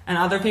 and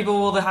other people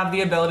will have the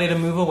ability to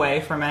move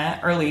away from it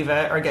or leave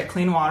it or get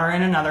clean water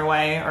in another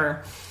way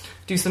or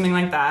do something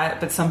like that,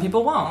 but some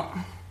people won't,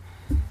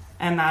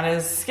 and that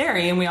is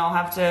scary, and we all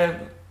have to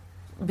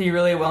be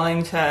really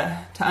willing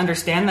to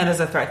understand that as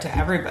a threat to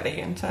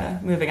everybody and to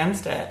move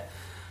against it.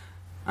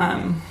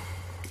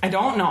 I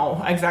don't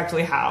know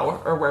exactly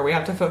how or where we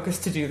have to focus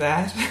to do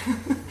that.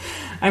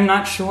 I'm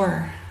not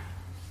sure.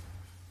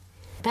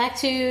 Back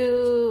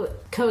to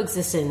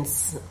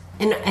coexistence.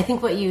 And I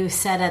think what you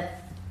said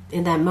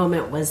in that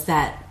moment was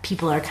that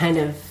people are kind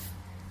of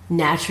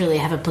naturally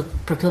have a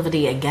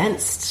proclivity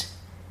against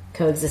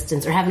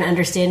coexistence or have an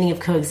understanding of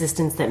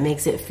coexistence that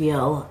makes it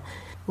feel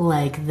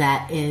like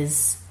that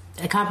is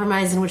a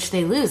compromise in which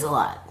they lose a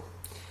lot.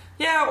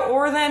 Yeah,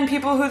 or then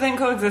people who think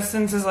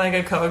coexistence is like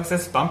a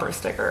coexist bumper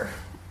sticker.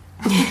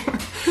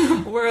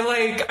 Where,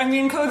 like, I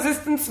mean,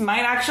 coexistence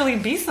might actually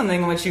be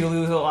something in which you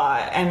lose a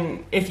lot.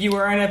 And if you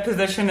were in a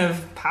position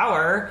of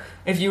power,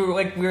 if you were,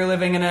 like, we were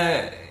living in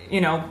a,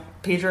 you know,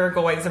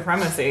 patriarchal white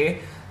supremacy,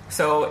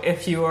 so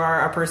if you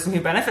are a person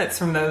who benefits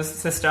from those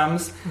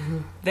systems,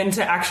 then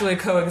to actually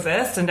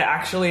coexist and to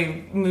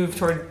actually move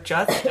toward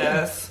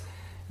justice,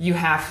 you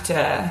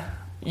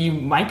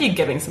might be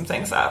giving some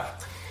things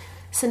up.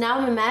 So now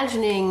I'm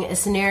imagining a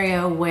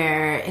scenario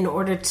where in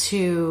order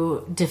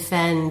to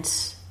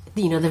defend,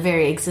 you know, the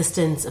very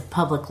existence of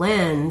public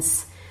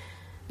lands,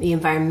 the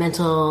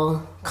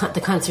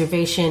the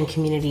conservation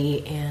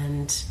community,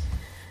 and,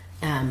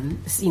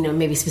 you know,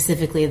 maybe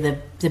specifically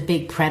the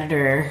big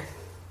predator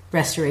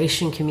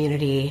restoration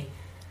community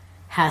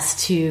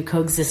has to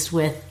coexist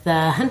with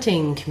the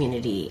hunting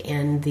community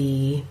and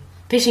the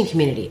fishing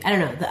community. I don't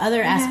know, the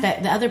other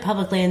aspect, the other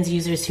public lands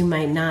users who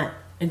might not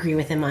agree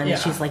with him on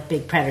issues like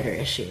big predator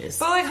issues.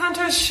 But, like,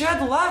 hunters should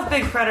love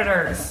big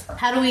predators.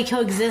 How do we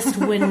coexist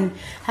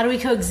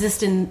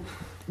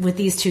with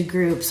these two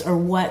groups, or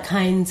what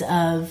kinds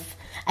of,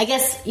 I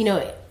guess, you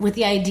know, with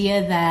the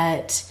idea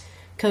that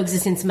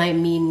coexistence might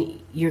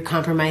mean you're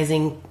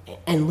compromising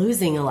and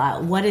losing a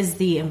lot, what is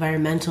the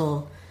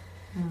environmental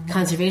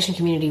conservation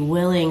community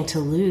willing to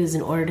lose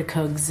in order to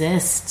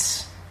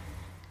coexist,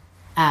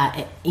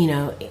 you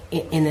know,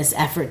 in this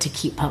effort to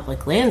keep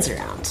public lands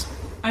around?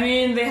 I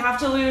mean, they have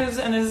to lose,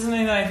 and this is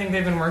something that I think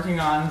they've been working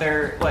on,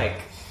 their,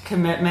 like,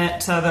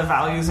 commitment to the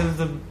values of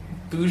the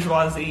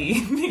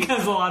bourgeoisie,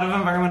 because a lot of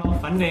environmental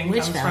funding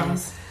comes from...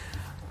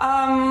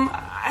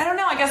 I don't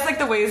know, I guess, like,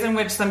 the ways in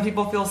which some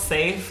people feel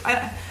safe.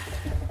 And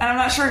I'm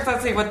not sure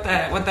exactly what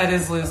that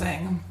is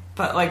losing,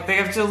 but, like, they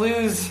have to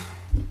lose...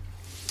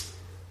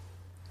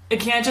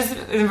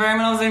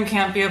 Environmentalism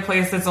can't be a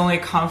place that's only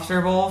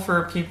comfortable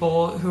for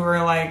people who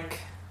are,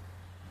 like,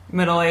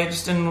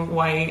 middle-aged and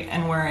white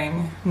and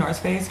wearing North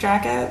Face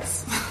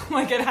jackets.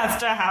 Like, it has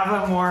to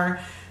have a more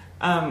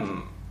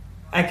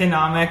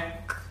economic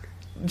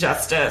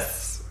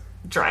justice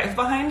drive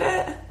behind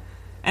it,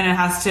 and it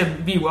has to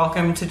be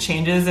welcome to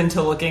changes and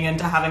to looking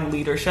into having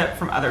leadership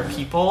from other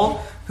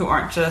people who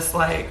aren't just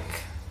like,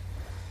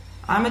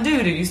 I'm a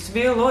dude who used to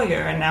be a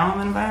lawyer and now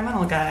I'm an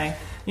environmental guy.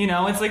 You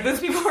know, it's like,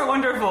 those people are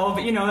wonderful,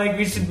 but, you know, like,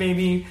 we should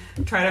maybe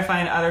try to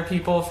find other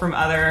people from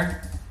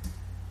other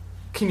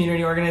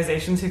community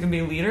organizations who can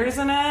be leaders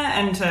in it,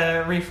 and to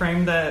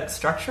reframe the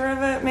structure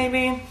of it,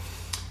 maybe,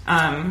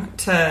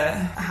 to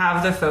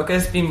have the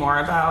focus be more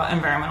about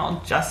environmental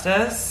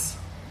justice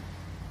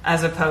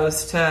as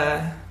opposed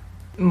to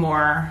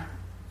more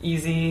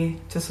easy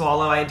to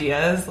swallow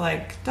ideas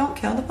like, don't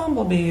kill the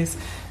bumblebees,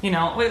 you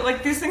know,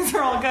 like, these things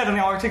are all good and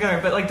they all work together,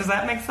 but, like, does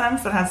that make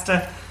sense? It has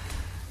to...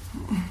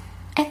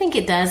 I think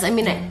it does. I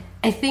mean,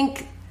 I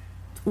think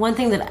one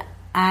thing that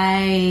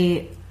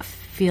I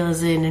feel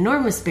is an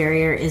enormous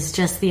barrier is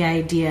just the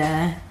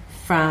idea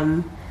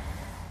from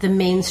the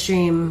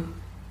mainstream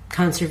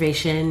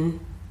conservation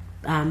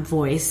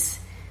voice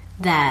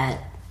that,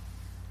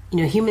 you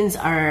know, humans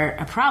are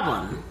a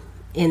problem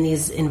in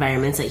these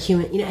environments. That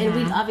human, you know, and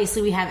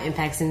we have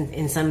impacts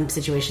in some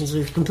situations.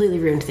 We've completely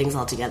ruined things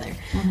altogether.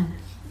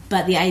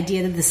 But the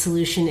idea that the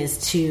solution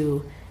is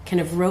to kind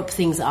of rope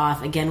things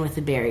off again with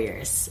the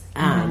barriers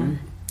and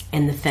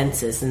the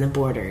fences and the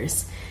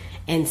borders,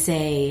 and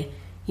say,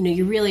 you know,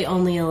 you're really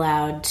only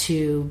allowed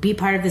to be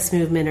part of this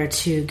movement or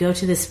to go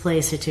to this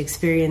place or to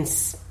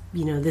experience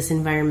this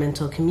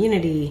environmental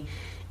community,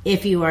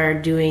 if you are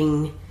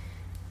doing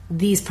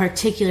these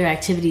particular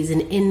activities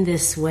and in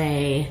this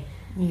way,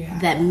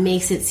 that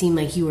makes it seem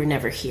like you were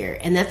never here.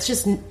 And that's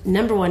just,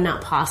 number one,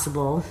 not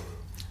possible.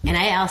 And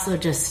I also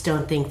just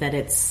don't think that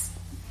it's,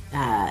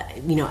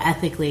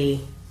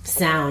 ethically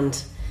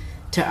sound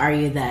to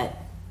argue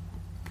that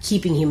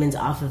keeping humans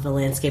off of the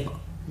landscape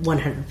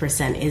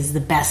 100% is the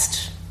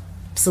best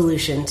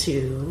solution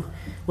to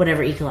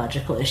whatever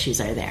ecological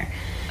issues are there.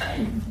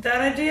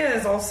 That idea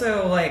is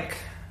also, like,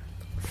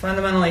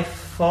 fundamentally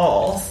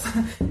false,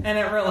 and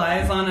it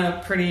relies on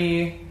a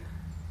pretty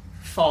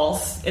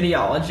false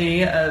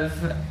ideology of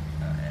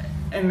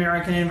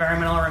American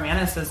environmental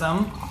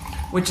romanticism,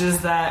 which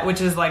is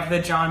like the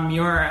John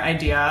Muir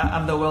idea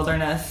of the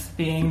wilderness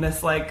being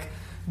this, like,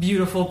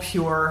 beautiful,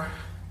 pure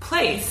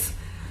place.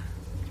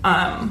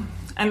 And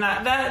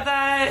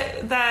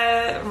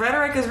that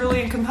rhetoric is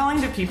really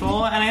compelling to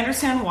people, and I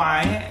understand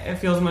why it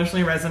feels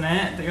emotionally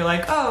resonant, that you're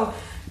like, oh,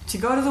 to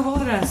go to the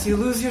wilderness, you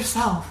lose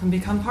yourself and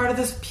become part of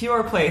this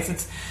pure place.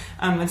 It's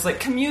like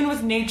commune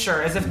with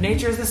nature, as if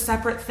nature is a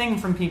separate thing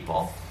from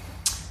people.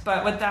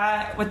 But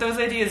what those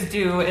ideas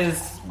do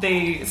is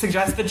they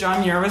suggest that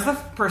John Muir was the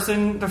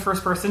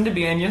first person to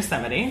be in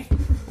Yosemite,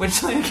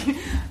 which, like,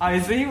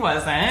 obviously he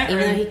wasn't. Even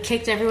though he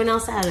kicked everyone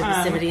else out of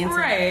Yosemite and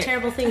said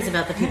terrible things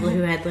about the people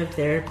who had lived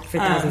there for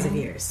thousands of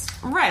years.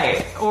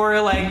 Right. Or,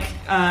 like,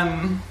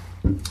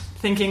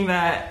 thinking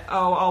that,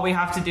 all we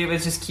have to do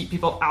is just keep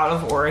people out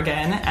of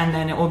Oregon and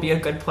then it will be a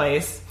good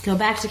place. Go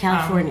back to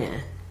California.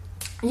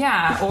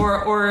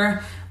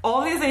 Or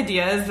all these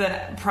ideas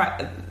that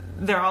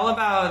they're all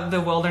about the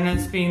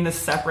wilderness being the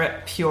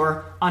separate,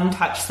 pure,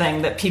 untouched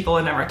thing that people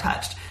have never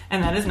touched.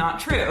 And that is not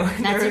true.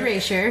 That's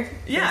erasure.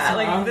 Yeah,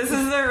 like, this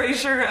is the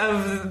erasure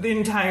of the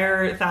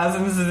entire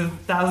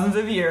thousands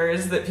of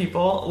years that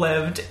people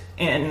lived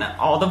in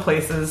all the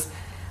places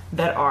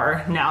that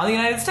are now the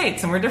United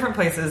States, and we're different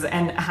places,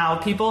 and how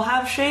people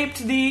have shaped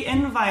the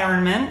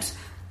environment.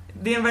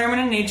 The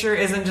environment in nature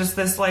isn't just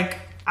this, like,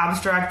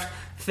 abstract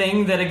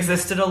thing that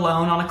existed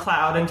alone on a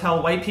cloud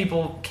until white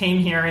people came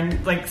here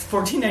in, like,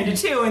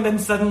 1492 and then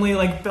suddenly,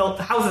 like, built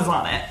houses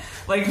on it.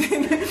 Like,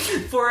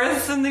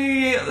 forests and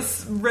the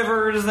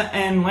rivers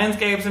and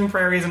landscapes and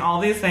prairies and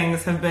all these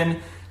things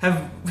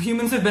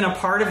humans have been a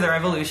part of their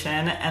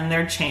evolution and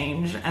their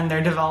change and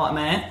their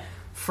development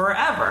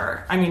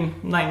forever. I mean,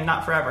 like,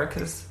 not forever,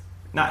 because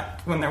not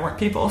when there weren't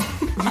people,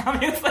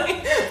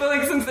 obviously. But,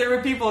 like, since there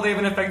were people, they've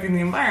been affecting the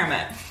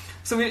environment.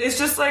 So it's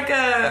just like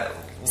a...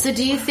 So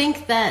do you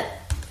think that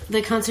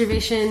the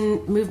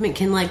conservation movement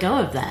can let go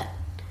of that?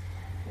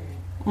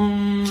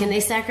 Can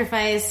they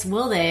sacrifice?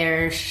 Will they?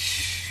 Or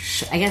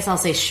I guess I'll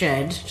say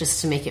should,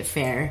 just to make it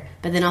fair.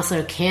 But then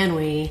also, can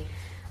we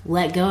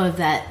let go of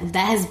that?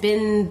 That has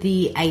been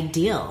the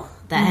ideal.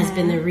 That has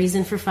been the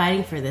reason for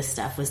fighting for this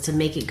stuff, was to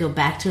make it go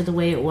back to the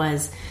way it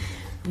was,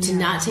 to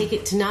not take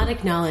it, to not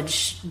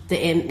acknowledge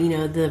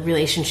the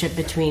relationship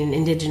between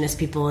indigenous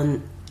people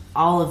and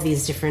all of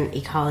these different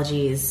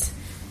ecologies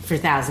for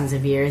thousands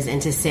of years,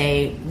 and to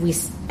say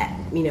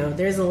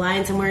there's a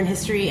line somewhere in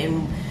history,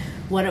 and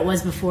what it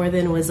was before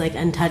then was, like,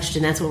 untouched,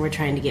 and that's what we're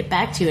trying to get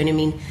back to. And I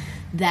mean,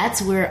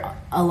 that's where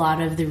a lot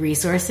of the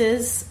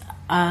resources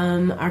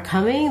are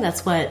coming.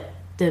 That's what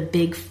the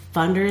big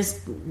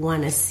funders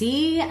want to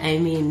see. I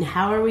mean,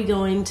 what are we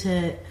going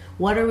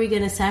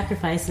to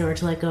sacrifice in order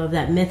to let go of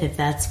that myth, if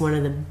that's one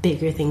of the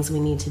bigger things we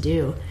need to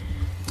do?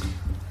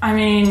 I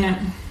mean,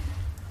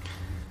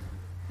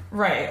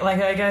 right, like,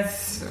 I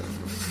guess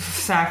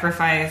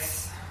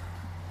sacrifice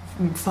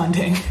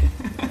funding,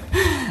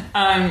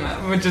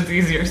 which is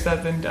easier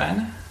said than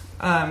done.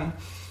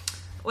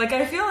 Like,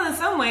 I feel in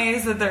some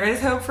ways that there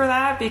is hope for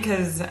that,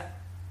 because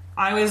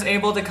I was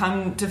able to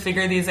come to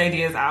figure these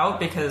ideas out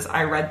because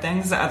I read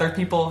things that other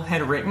people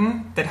had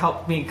written that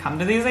helped me come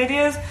to these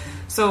ideas.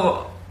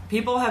 So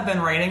people have been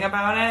writing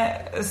about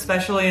it,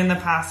 especially in the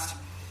past,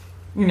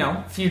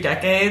 few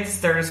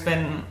decades. There's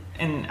been,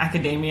 in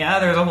academia,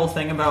 there's a whole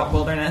thing about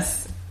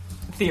wilderness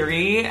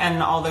theory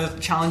and all those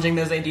challenging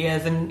those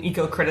ideas, and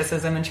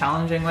eco-criticism and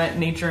challenging what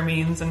nature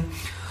means and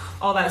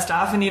all that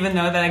stuff. And even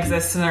though that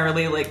exists in a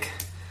really, like,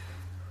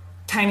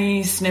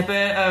 tiny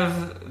snippet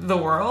of the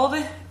world,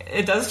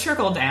 it does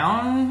trickle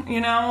down,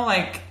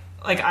 like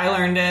I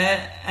learned it,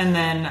 and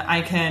then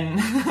I can,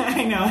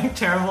 I know, like,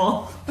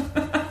 terrible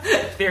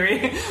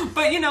theory,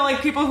 but,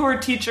 like, people who are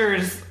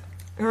teachers,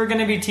 who are going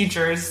to be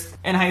teachers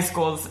in high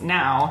schools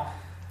now,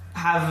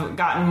 have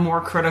gotten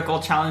more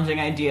critical, challenging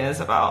ideas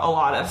about a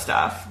lot of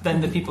stuff than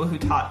the people who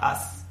taught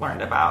us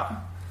learned about.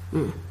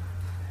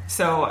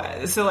 So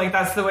like,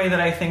 that's the way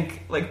that I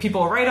think, like,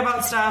 people write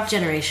about stuff.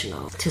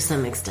 Generational, to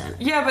some extent.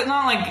 Yeah, but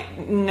not,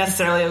 like,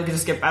 necessarily it'll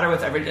just get better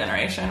with every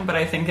generation. But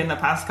I think in the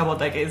past couple of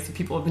decades,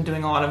 people have been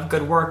doing a lot of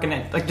good work, and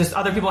it, like, just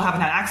other people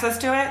haven't had access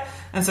to it.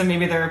 And so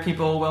maybe there are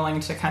people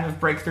willing to kind of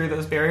break through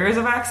those barriers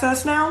of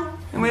access now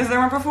in ways there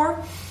weren't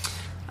before.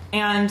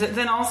 And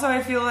then also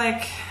I feel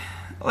like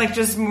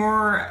just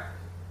more,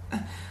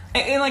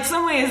 in, like,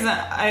 some ways,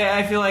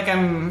 I feel like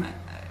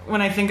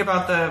when I think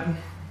about the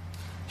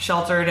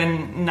sheltered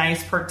in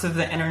nice parts of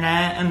the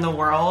internet and the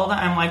world,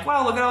 I'm like,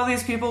 wow, look at all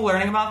these people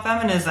learning about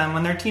feminism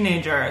when they're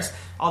teenagers.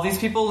 All these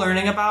people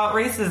learning about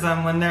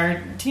racism when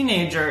they're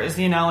teenagers,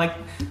 you know, like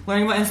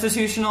learning about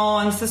institutional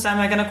and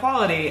systemic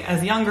inequality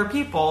as younger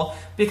people,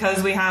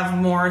 because we have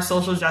more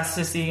social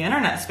justice-y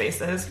internet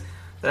spaces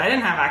that I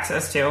didn't have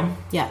access to.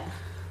 Yeah.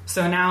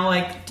 So now,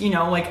 like, you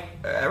know, like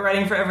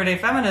writing for Everyday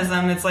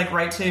Feminism, it's like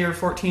write to your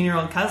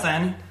 14-year-old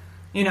cousin,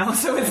 you know,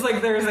 so it's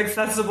like there's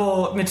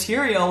accessible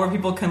material where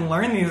people can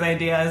learn these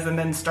ideas and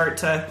then start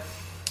to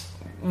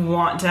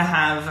want to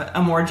have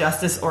a more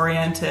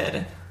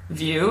justice-oriented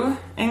view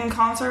in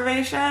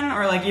conservation,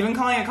 or like even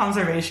calling it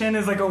conservation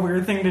is like a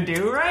weird thing to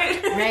do,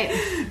 right?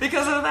 Right.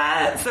 Because of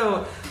that.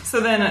 So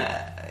then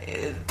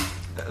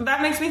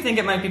that makes me think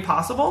it might be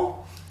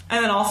possible.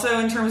 And then also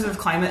in terms of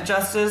climate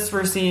justice,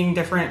 we're seeing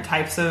different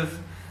types of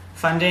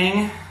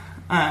funding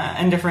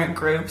and different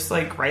groups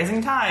like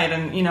Rising Tide,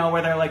 and, you know,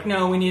 where they're like,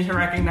 no, we need to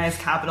recognize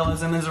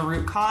capitalism as a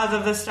root cause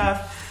of this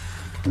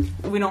stuff.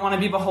 We don't want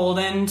to be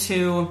beholden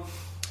to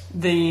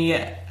the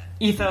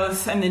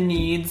ethos and the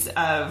needs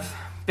of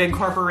big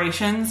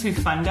corporations who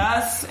fund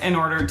us in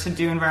order to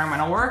do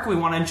environmental work. We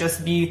want to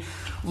just be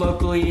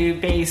locally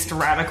based,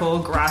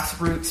 radical,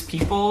 grassroots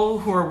people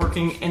who are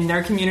working in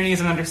their communities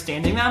and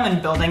understanding them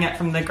and building it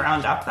from the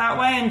ground up that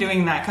way, and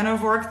doing that kind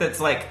of work that's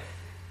like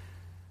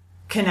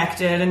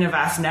connected in a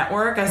vast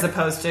network as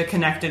opposed to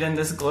connected in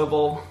this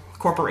global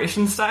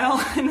corporation style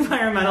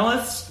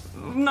environmentalist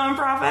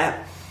nonprofit.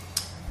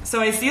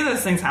 So I see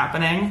those things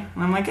happening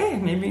and I'm like, hey,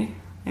 maybe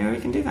we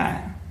can do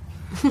that.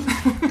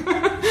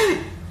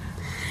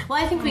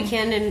 Well, I think we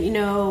can, and, you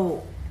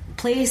know,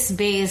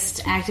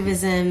 place-based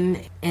activism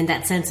and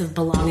that sense of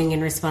belonging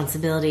and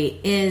responsibility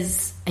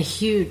is a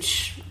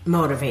huge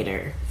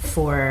motivator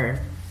for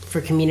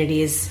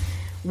communities,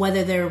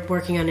 whether they're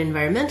working on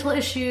environmental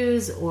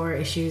issues or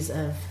issues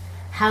of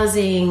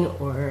housing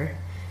or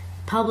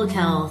public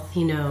health.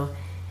 You know,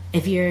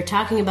 if you're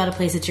talking about a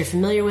place that you're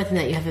familiar with and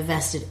that you have a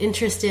vested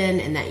interest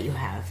in and that you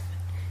have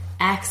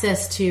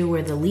access to,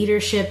 where the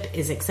leadership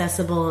is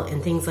accessible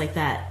and things like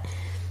that,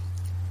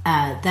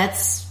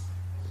 that's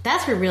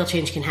where real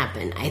change can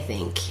happen, I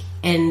think.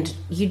 And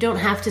you don't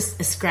have to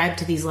ascribe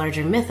to these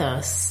larger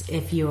mythos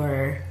if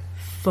you're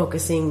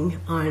focusing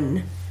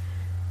on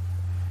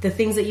the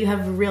things that you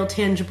have real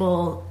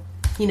tangible,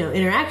 you know,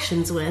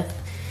 interactions with.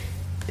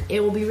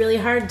 It will be really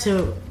hard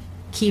to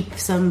keep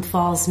some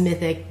false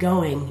mythic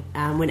going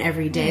when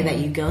every day that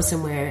you go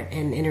somewhere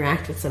and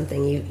interact with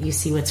something, you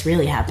see what's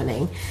really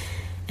happening.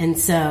 And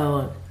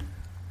so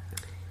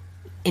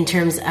in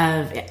terms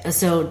of,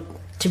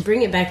 to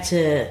bring it back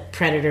to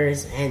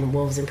predators and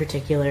wolves in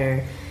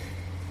particular,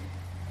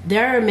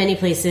 there are many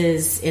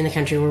places in the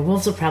country where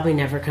wolves will probably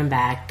never come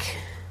back.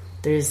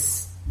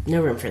 There's no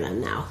room for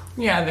them now.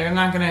 Yeah, they're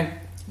not going to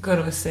go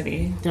to a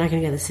city. They're not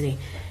going to go to the city.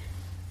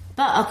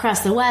 But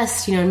across the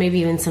West, you know, maybe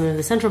even some of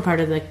the central part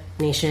of the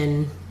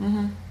nation,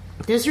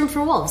 there's room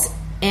for wolves.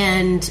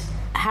 And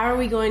how are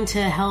we going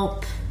to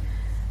help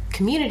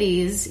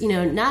communities? You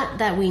know, not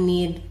that we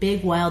need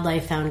big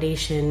wildlife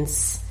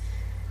foundations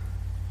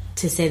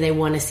to say they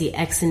want to see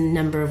X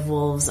number of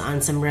wolves on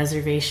some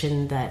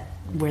reservation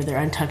where they're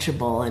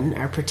untouchable and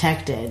are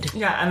protected.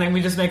 Yeah, and then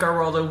we just make our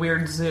world a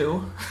weird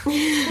zoo.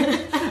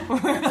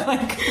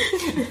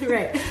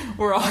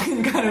 We're all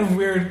in kind of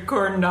weird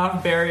cordoned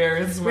off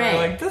barriers where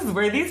like, this is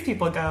where these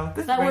people go.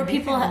 This but is where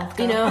people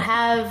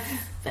have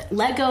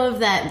let go of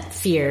that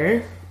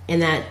fear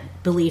and that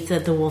belief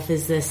that the wolf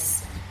is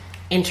this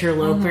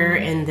interloper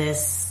and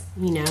this,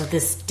 you know,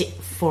 this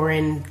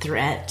foreign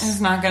threat. It's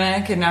not going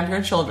to kidnap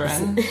your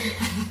children.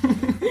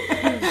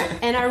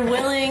 And are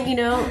willing, you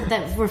know,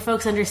 that where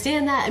folks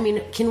understand that. I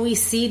mean, can we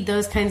seed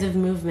those kinds of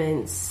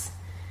movements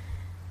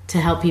to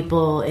help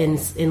people in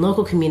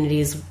local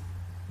communities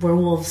where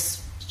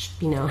wolves,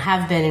 you know,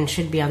 have been and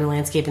should be on the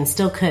landscape and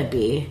still could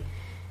be,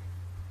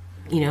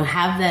 you know,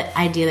 have that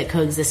idea that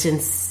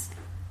coexistence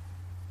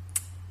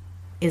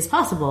is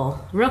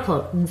possible,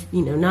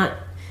 you know,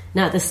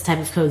 not this type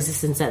of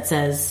coexistence that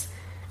says,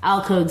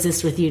 I'll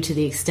coexist with you to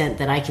the extent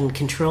that I can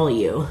control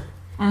you.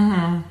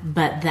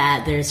 But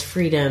that there's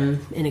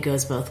freedom and it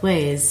goes both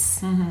ways.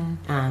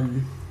 I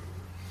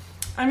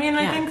mean,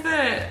 I think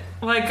that,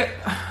 like,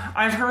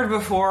 I've heard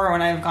before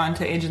when I've gone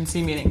to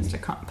agency meetings,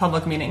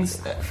 public meetings,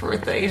 for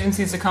the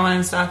agencies to come in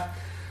and stuff,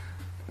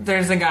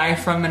 there's a guy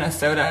from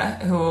Minnesota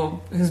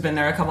who's been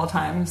there a couple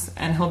times,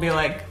 and he'll be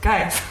like,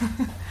 guys,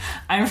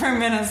 I'm from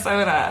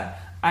Minnesota.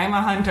 I'm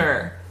a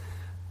hunter.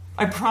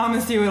 I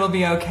promise you it'll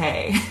be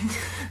okay.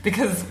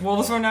 Because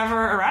wolves were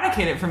never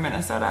eradicated from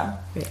Minnesota.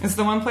 Right. It's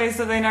the one place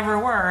that they never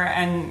were.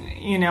 And,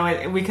 you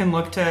know, we can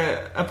look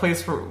to a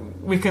place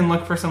we can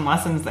look for some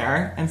lessons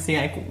there and see,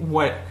 like,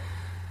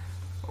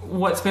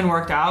 what's been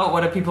worked out.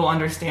 What do people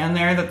understand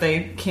there that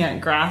they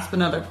can't grasp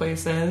in other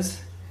places?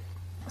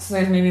 So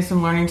there's maybe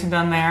some learning to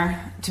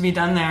be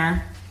done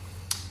there.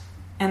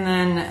 And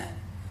then,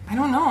 I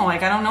don't know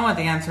what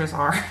the answers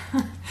are.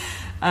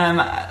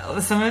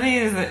 Some of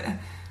these,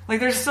 like,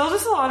 there's still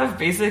just a lot of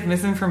basic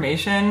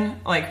misinformation,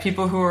 like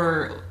people who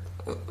are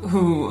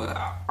who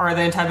are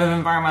the type of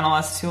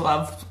environmentalists who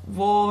love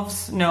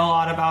wolves know a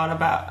lot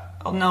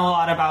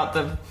about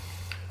the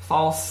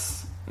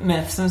false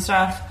myths and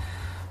stuff.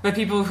 But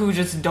people who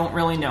just don't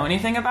really know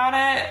anything about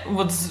it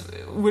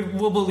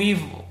will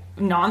believe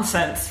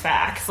nonsense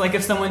facts. Like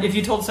if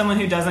you told someone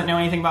who doesn't know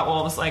anything about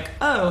wolves, like,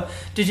 oh,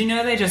 did you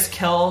know they just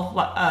kill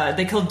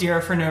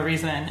deer for no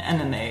reason and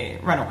then they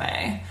run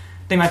away?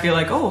 They might be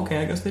like, oh, okay,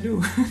 I guess they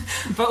do.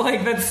 But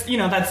like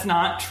that's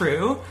not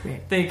true.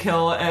 Right. They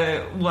kill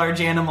a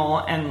large animal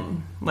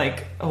and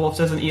like a wolf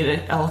doesn't eat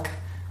an elk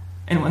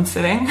in one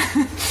sitting.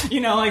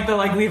 They'll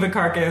like leave a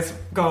carcass,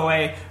 go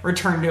away,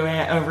 return to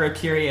it over a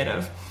period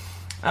of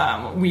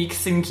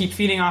weeks and keep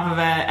feeding off of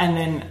it, and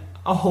then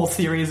a whole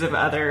series of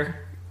other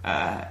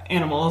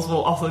animals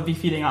will also be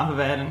feeding off of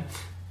it. And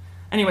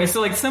anyway,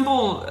 so like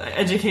simple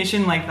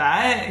education like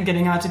that,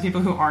 getting out to people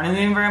who aren't in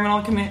the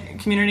environmental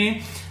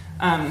community,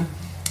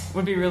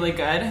 would be really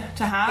good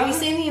to have. Are you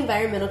saying the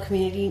environmental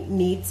community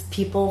needs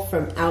people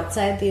from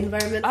outside the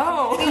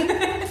environmental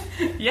community?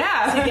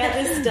 Yeah. To get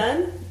this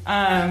done?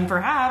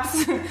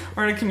 Perhaps.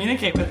 Or to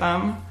communicate with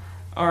them.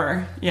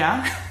 Or,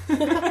 yeah.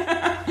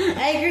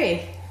 I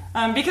agree.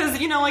 Because,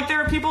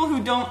 there are people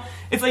who don't...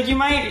 It's like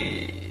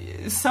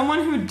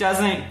someone who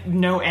doesn't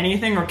know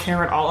anything or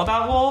care at all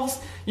about wolves,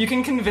 you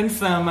can convince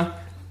them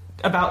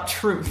about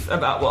truth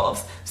about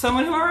wolves.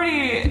 Someone who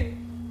already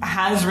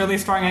has really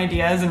strong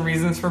ideas and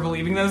reasons for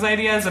believing those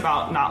ideas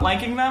about not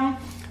liking them,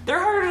 they're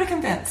harder to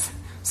convince.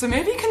 So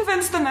maybe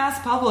convince the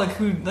mass public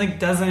who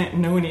doesn't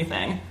know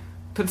anything.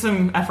 Put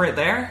some effort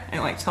there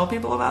and tell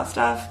people about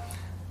stuff,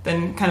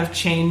 then kind of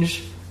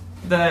change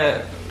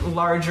the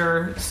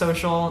larger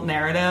social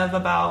narrative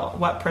about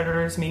what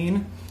predators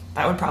mean.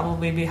 That would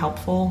probably be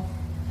helpful.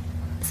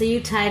 So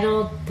you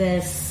titled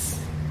this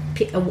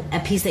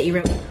a piece that you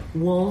wrote,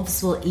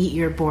 "Wolves Will Eat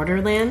Your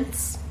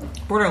Borderlands"?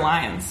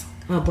 Borderlines.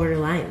 Oh,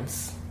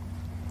 borderlines.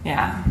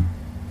 Yeah.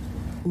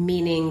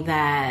 Meaning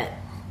that...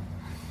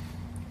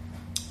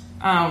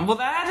 that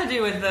had to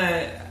do with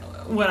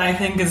what I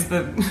think is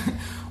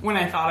when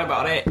I thought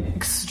about it,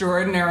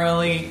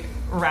 extraordinarily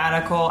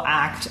radical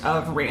act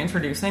of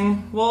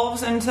reintroducing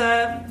wolves into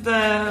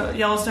the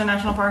Yellowstone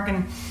National Park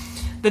in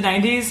the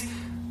 90s.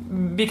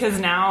 Because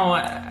now,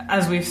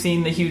 as we've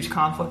seen the huge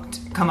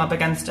conflict come up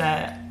against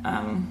it,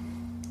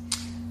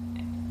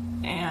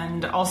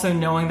 and also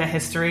knowing the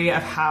history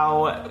of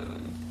how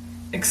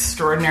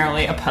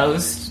extraordinarily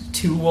opposed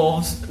to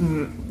wolves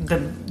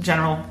the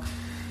general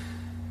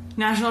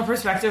national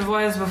perspective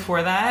was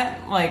before that,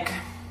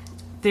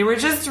 they were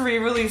just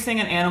re-releasing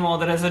an animal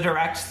that is a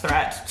direct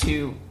threat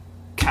to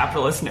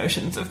capitalist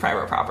notions of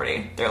private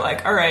property. They're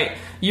like, all right,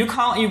 you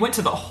went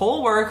to the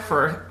whole work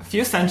for a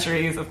few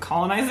centuries of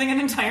colonizing an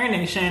entire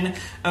nation,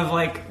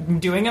 of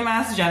doing a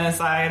mass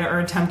genocide or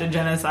attempted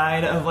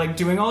genocide, of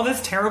doing all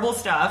this terrible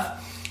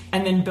stuff,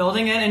 and then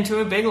building it into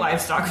a big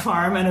livestock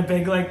farm and a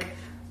big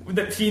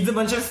that feeds a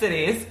bunch of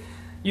cities.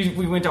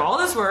 We went to all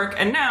this work,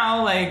 and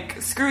now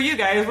screw you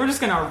guys, we're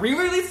just gonna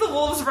re-release the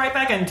wolves right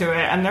back into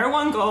it, and their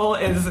one goal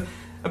is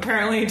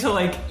apparently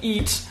to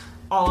eat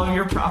all of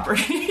your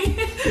property.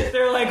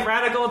 They're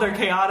radical, they're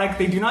chaotic,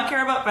 they do not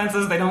care about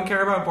fences, they don't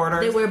care about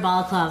borders. They wear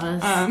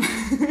balaclavas.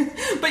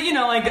 But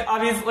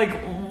obviously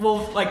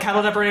wolf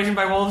cattle depredation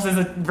by wolves is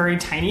a very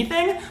tiny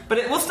thing, but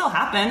it will still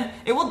happen.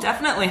 It will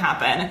definitely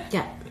happen.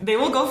 Yeah. They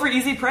will go for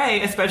easy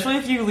prey, especially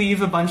if you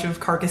leave a bunch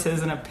of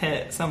carcasses in a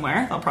pit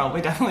somewhere. They'll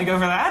probably definitely go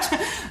for that.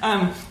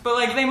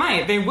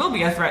 But they will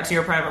be a threat to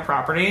your private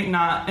property,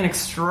 not an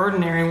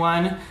extraordinary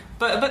one.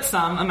 But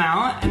some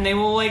amount, and they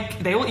will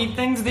eat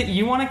things that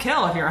you want to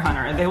kill if you're a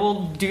hunter. They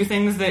will do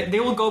things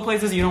they will go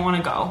places you don't want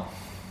to go.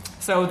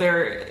 So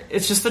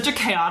it's just such a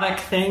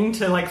chaotic thing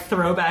to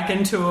throw back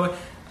into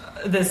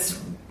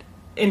this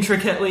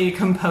intricately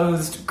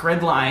composed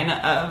grid line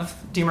of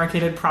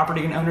demarcated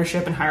property and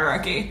ownership and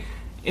hierarchy.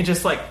 It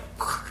just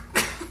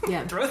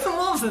yeah. Throw some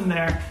wolves in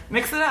there,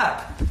 mix it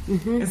up.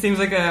 Mm-hmm. It seems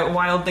like a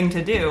wild thing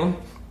to do.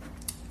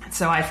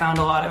 So I found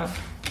a lot of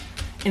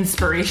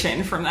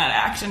inspiration from that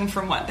action,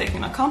 from what they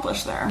can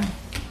accomplish there.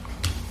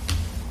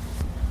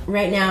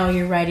 Right now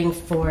you're writing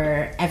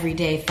for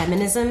Everyday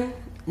Feminism.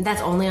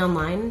 That's only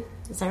online,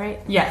 is that right?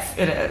 Yes,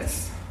 it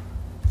is.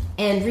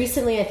 And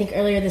recently, I think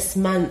earlier this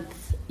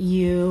month,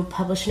 you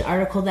published an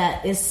article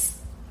that is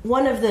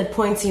one of the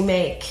points you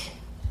make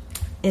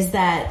is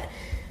that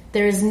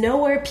there is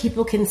nowhere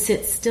people can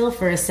sit still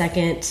for a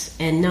second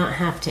and not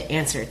have to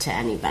answer to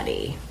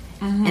anybody.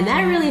 Mm-hmm. And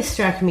that really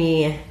struck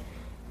me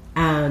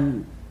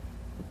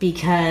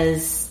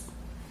because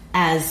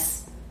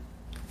as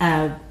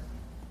a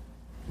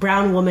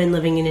brown woman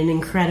living in an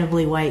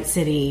incredibly white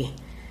city,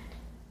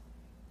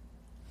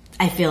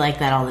 I feel like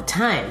that all the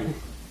time.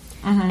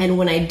 Mm-hmm. And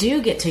when I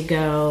do get to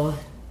go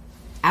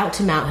out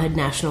to Mount Hood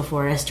National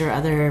Forest or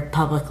other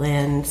public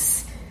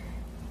lands,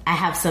 I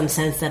have some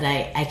sense that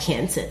I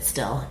can sit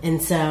still.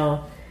 And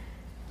so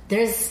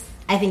there's,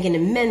 I think, an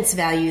immense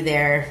value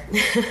there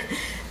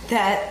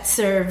that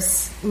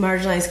serves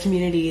marginalized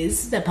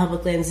communities that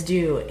public lands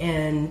do,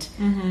 and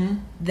mm-hmm.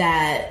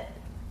 that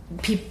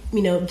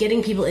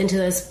getting people into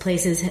those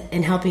places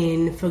and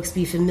helping folks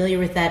be familiar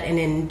with that and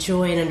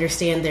enjoy and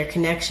understand their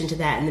connection to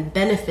that and the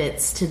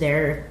benefits to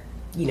their,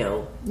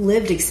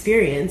 lived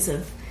experience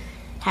of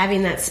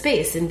having that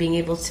space and being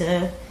able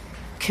to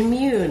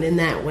commune in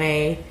that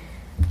way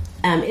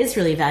is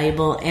really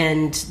valuable.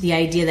 And the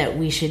idea that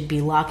we should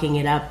be locking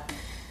it up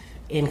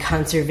in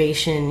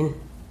conservation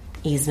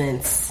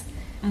easements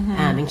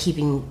and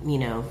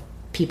keeping,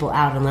 people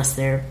out unless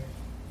they're,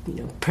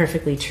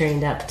 perfectly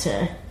trained up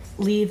to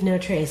leave no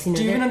trace.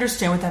 Do you even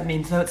understand what that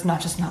means, though? It's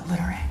not just not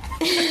littering.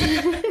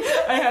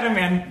 I had a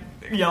man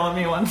yell at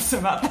me once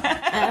about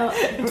that.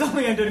 He told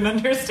me I didn't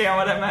understand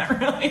what it meant,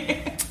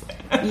 really.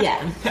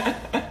 Yeah.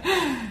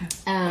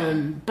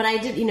 But I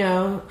did,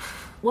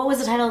 what was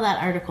the title of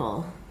that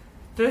article?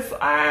 This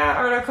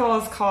article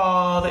is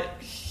called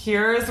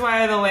Here's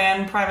Why the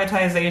Land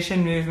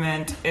Privatization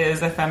Movement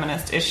is a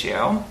Feminist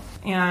Issue.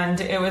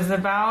 And it was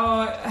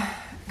about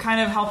kind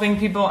of helping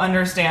people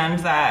understand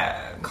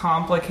that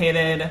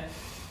complicated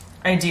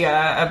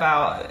idea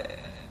about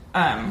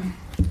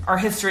our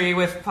history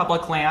with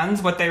public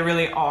lands, what they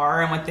really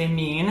are and what they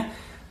mean.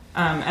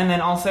 And then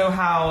also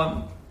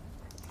how,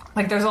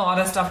 there's a lot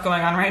of stuff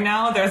going on right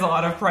now. There's a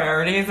lot of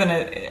priorities, and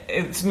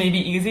it's maybe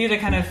easy to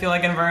kind of feel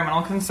like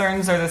environmental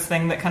concerns are this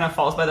thing that kind of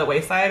falls by the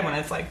wayside when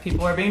it's like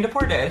people are being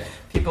deported,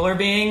 people are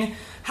being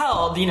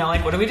held,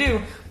 what do we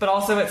do? But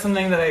also it's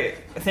something that I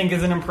think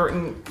is an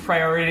important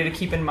priority to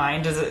keep in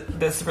mind, is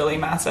this really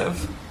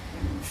massive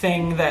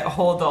thing that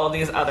holds all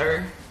these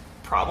other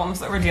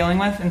problems that we're dealing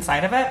with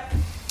inside of it.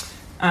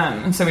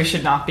 And so we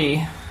should not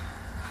be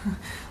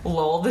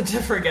lulled to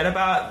forget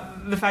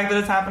about the fact that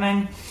it's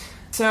happening.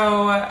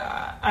 So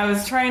I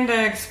was trying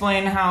to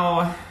explain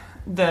how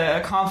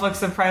the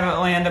conflicts of private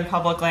land and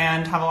public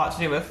land have a lot to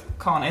do with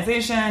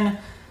colonization,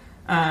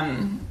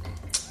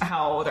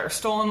 how they're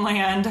stolen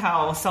land,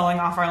 how selling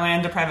off our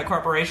land to private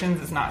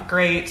corporations is not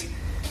great,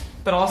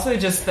 but also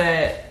just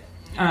that,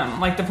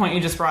 the point you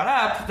just brought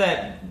up,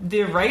 that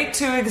the right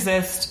to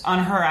exist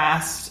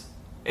unharassed,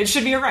 it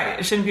should be a right,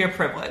 it shouldn't be a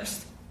privilege.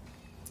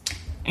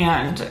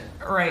 And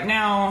right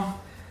now,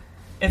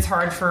 it's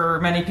hard for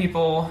many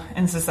people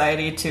in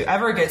society to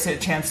ever get a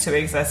chance to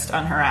exist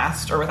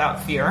unharassed or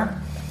without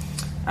fear.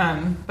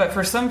 But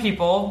for some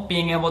people,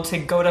 being able to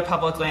go to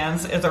public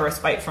lands is a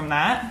respite from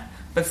that,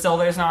 but still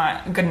there's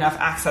not good enough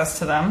access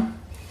to them.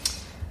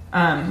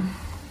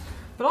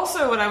 But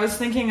also what I was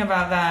thinking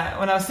about in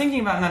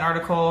that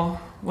article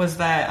was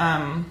that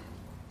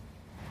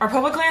our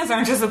public lands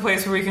aren't just a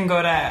place where we can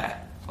go to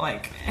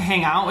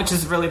hang out, which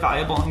is really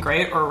valuable and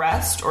great, or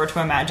rest, or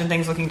to imagine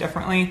things looking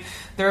differently.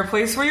 They're a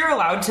place where you're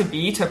allowed to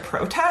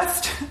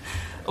protest.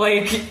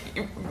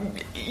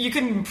 You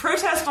can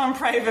protest on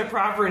private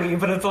property,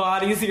 but it's a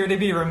lot easier to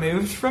be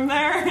removed from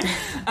there.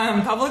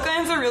 Public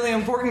lands are really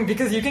important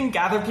because you can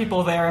gather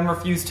people there and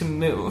refuse to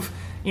move.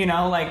 A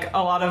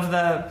lot of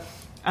the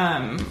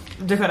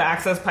Dakota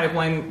Access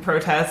Pipeline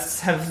protests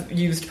have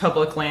used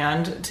public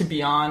land to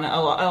be on. A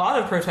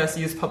lot of protests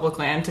use public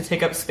land to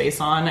take up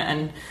space on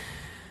and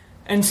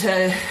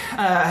to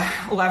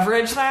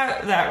leverage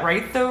that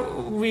right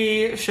that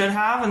we should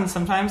have and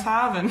sometimes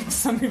have, and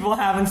some people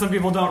have and some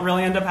people don't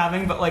really end up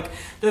having, but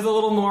there's a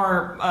little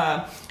more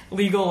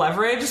legal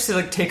leverage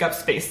to take up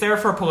space there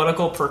for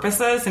political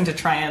purposes and to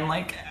try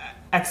and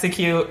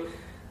execute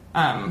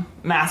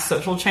mass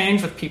social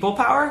change with people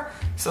power.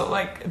 So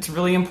it's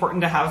really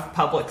important to have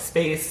public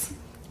space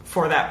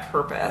for that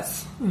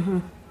purpose. Mm-hmm.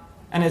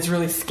 And it's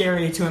really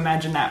scary to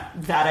imagine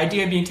that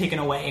idea being taken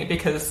away,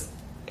 because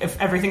if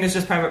everything is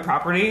just private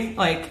property,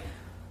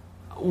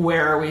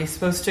 where are we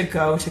supposed to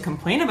go to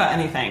complain about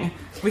anything?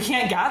 We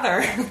can't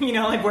gather,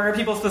 where are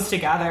people supposed to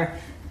gather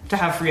to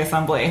have free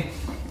assembly?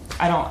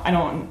 I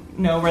don't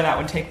know where that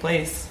would take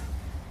place.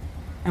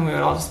 And we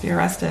would all just be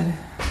arrested.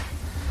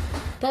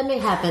 That may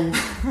happen.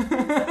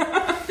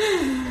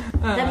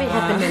 That may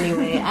happen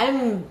anyway.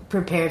 I'm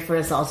prepared for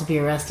us all to be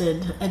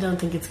arrested. I don't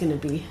think it's going to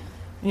be.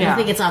 I don't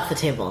think it's off the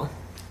table.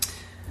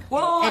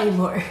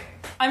 Anymore.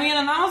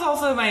 And that was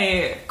also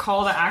my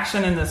call to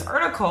action in this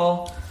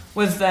article,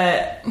 was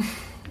that,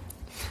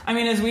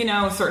 as we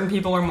know, certain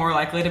people are more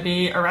likely to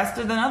be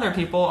arrested than other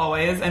people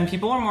always, and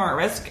people are more at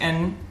risk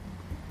in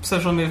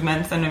social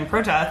movements and in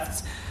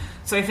protests.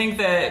 So I think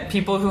that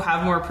people who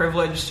have more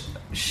privilege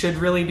should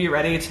really be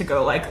ready to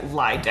go,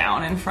 lie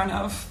down in front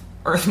of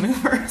earth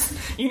movers,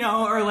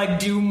 or,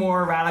 do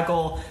more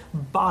radical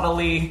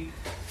bodily,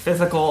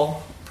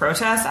 physical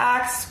protest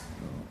acts,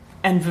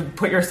 and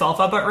put yourself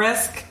up at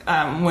risk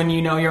when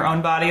you know your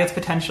own body is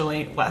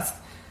potentially less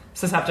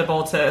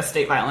susceptible to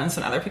state violence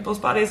than other people's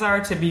bodies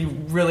are, to be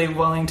really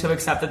willing to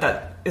accept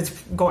that is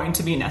going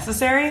to be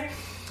necessary.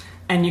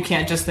 And you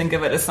can't just think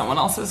of it as someone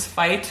else's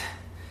fight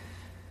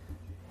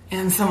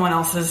and someone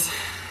else's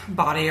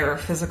body or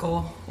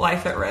physical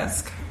life at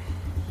risk.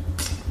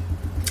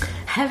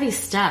 Heavy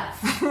stuff.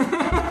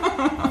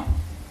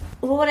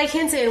 Well, what I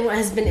can say and what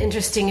has been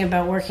interesting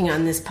about working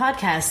on this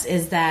podcast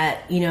is that,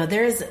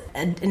 there's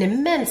an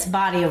immense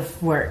body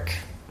of work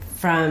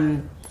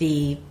from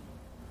the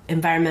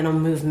environmental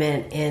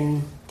movement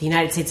in the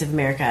United States of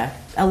America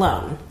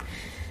alone.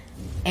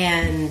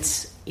 And,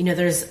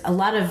 there's a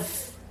lot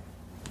of,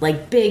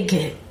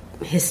 big,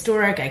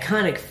 historic,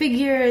 iconic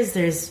figures.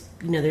 There's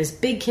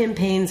big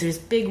campaigns, there's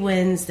big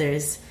wins,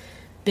 there's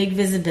big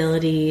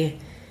visibility,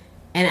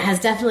 and it has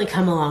definitely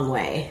come a long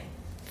way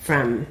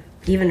from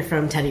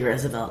Teddy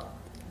Roosevelt.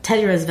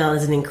 Teddy Roosevelt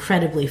is an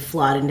incredibly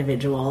flawed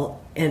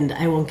individual, and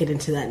I won't get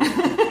into that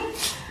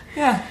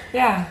now.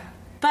 Yeah.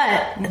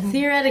 But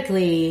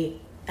theoretically,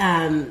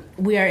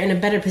 we are in a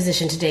better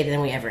position today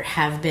than we ever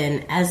have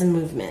been as a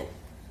movement.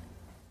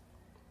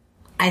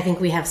 I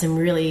think we have some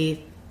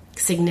really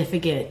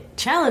significant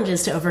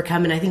challenges to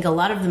overcome, and I think a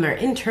lot of them are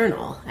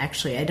internal,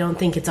 actually. I don't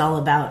think it's all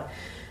about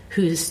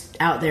who's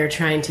out there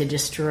trying to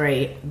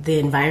destroy the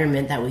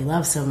environment that we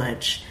love so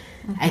much.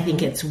 I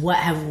think it's what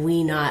have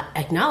we not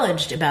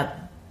acknowledged about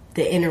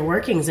the inner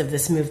workings of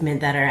this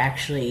movement that are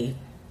actually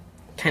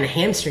kind of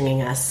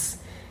hamstringing us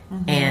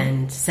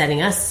and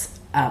setting us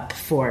up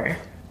for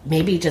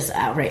maybe just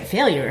outright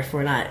failure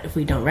if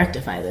we don't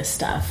rectify this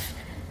stuff.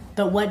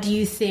 But what do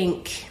you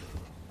think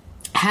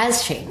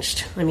has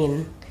changed? I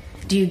mean,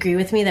 do you agree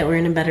with me that we're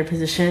in a better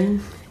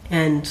position?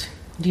 And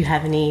do you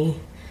have any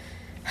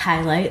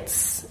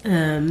highlights,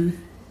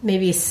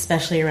 maybe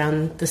especially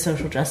around the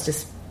social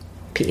justice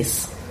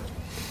piece?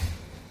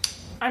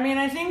 I mean,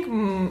 I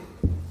think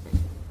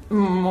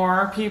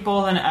more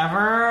people than ever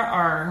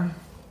are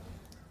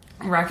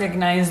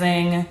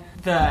recognizing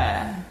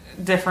the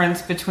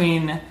difference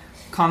between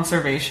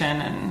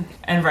conservation and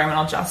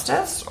environmental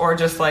justice, or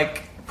just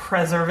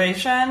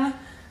preservation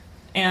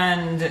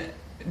and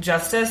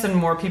justice, and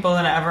more people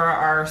than ever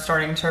are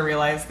starting to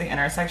realize the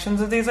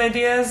intersections of these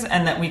ideas,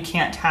 and that we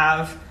can't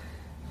have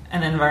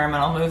an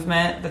environmental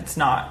movement that's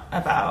not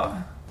about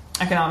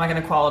economic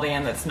inequality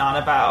and that's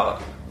not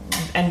about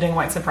ending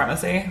white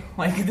supremacy.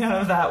 None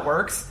of that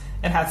works.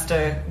 It has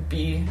to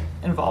be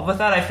involved with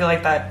that. I feel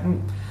like that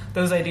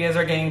those ideas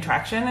are gaining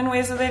traction in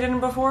ways that they didn't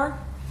before.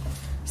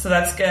 So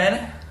that's good.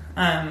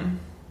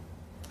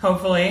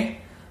 Hopefully.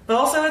 But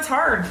also it's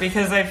hard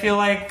because I feel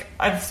like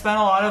I've spent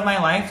a lot of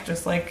my life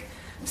just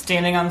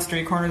standing on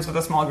street corners with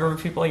a small group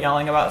of people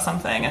yelling about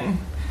something, and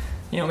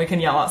we can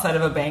yell outside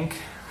of a bank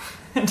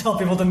and tell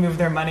people to move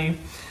their money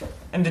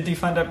and to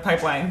defund a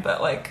pipeline,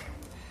 but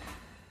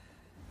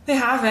they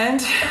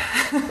haven't.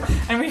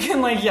 And we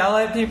can yell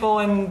at people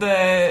in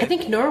the... I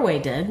think Norway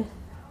did.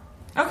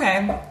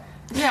 Okay.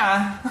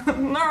 Yeah.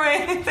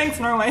 Norway. Thanks,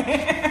 Norway.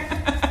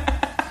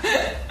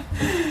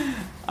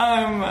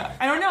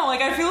 I don't know.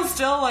 I feel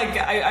still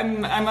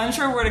I'm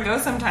unsure where to go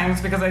sometimes,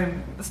 because I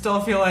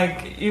still feel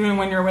like even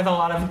when you're with a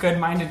lot of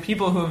good-minded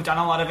people who have done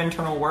a lot of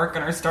internal work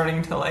and are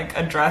starting to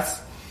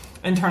address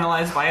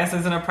internalized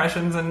biases and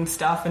oppressions and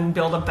stuff and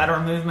build a better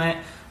movement,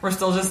 we're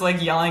still just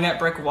yelling at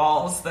brick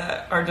walls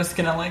that are just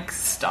gonna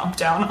stomp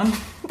down on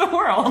the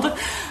world.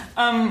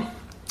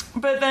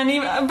 But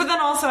then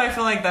also I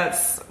feel like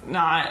that's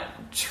not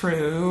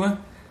true,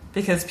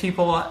 because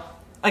people...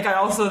 I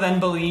also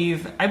then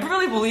I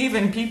really believe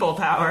in people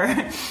power.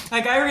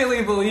 I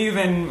really believe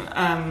in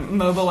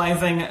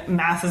mobilizing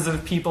masses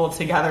of people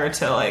together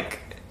to,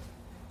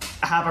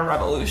 have a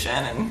revolution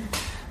and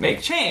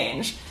make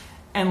change.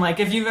 And,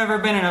 if you've ever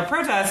been in a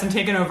protest and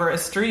taken over a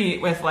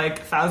street with,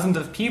 thousands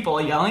of people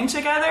yelling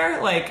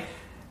together,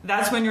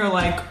 that's when you're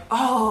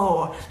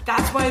oh,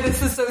 that's why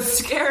this is so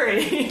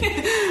scary.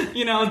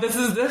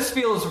 This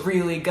feels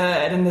really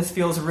good, and this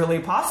feels really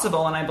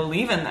possible, and I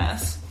believe in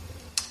this.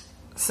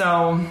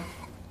 So,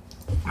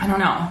 I don't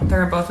know.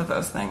 There are both of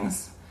those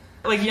things.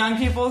 Young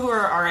people who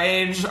are our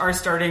age are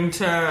starting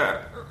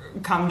to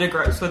come to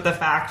grips with the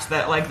fact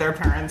that, their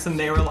parents and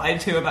they were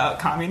lied to about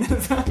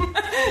communism.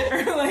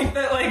 Or,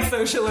 that,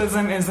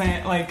 socialism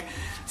isn't,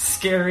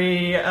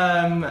 scary,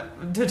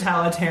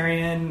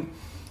 totalitarian,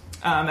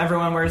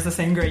 everyone wears the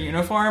same gray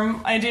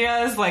uniform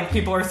ideas.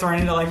 People are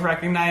starting to,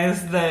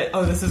 recognize that,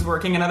 oh, this is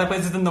working in other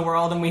places in the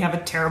world, and we have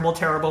a terrible,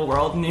 terrible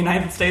world in the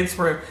United States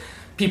where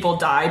people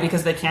die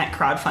because they can't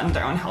crowdfund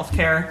their own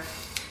healthcare,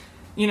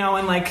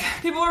 and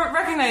people are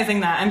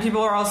recognizing that, and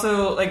people are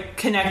also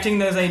connecting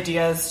those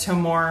ideas to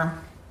more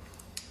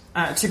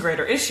to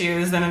greater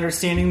issues and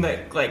understanding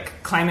that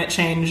climate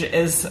change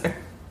is a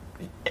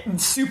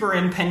super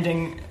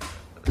impending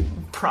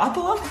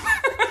problem.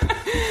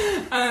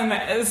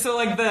 So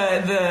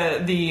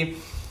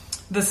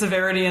the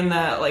severity and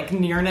the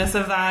nearness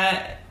of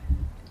that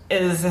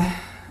is,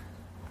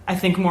 I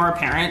think, more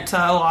apparent to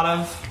a lot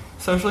of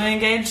socially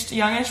engaged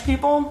youngish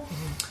people.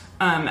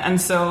 And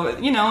so,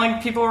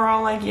 people are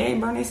all yay,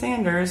 Bernie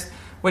Sanders,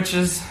 which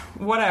is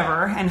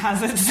whatever, and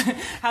has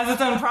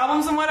its own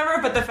problems and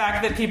whatever, but the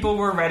fact that people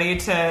were ready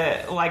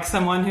to like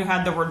someone who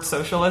had the word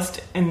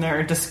socialist in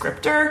their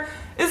descriptor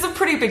is a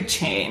pretty big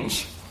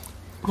change.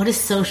 What does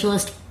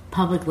socialist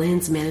public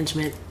lands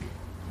management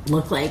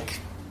look like?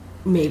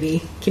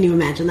 Maybe. Can you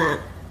imagine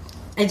that?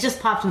 It just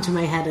popped into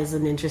my head as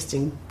an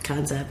interesting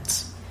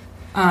concept.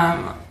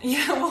 I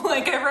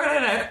wrote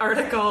an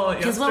article yesterday.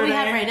 Because what we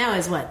have right now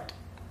is what?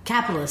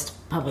 Capitalist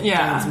public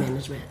lands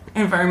management.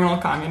 Environmental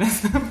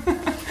communism.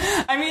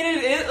 I mean,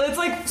 it's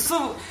like,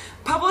 so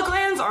public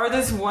lands are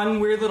this one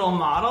weird little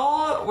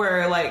model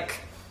where, like,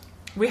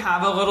 we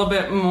have a little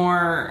bit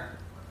more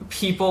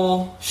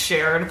people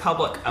shared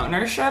public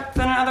ownership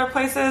than in other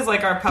places.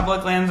 Like, our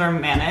public lands are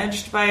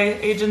managed by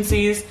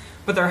agencies,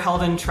 but they're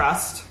held in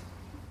trust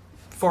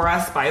for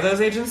us by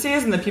those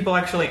agencies, and the people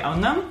actually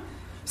own them.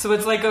 So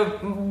it's like a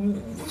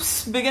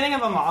beginning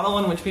of a model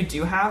in which we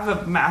do have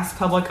a mass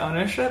public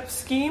ownership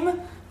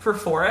scheme for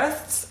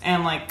forests,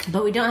 and like...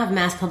 But we don't have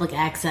mass public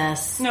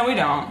access. No, we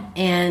don't.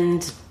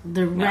 And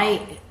the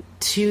right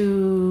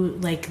to,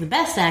 like, the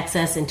best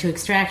access into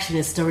extraction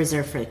is still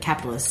reserved for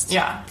capitalists.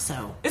 Yeah.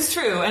 So... It's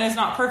true, and it's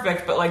not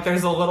perfect, but, like,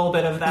 there's a little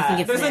bit of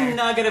that. There's a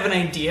nugget of an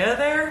idea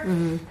there.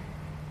 Mm-hmm.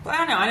 But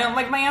I don't know,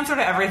 like, my answer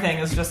to everything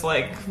is just,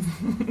 like,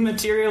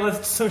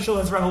 materialist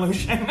socialist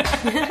revolution.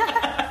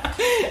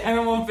 And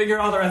then we'll figure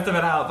all the rest of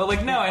it out. But,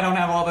 like, no, I don't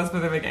have all the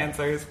specific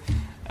answers.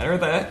 Or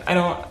I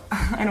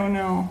don't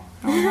know.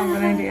 I don't have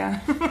an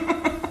idea.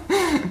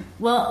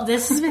 Well,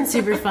 this has been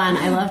super fun.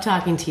 I love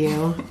talking to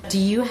you. Do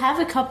you have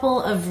a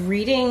couple of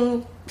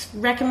reading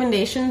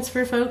recommendations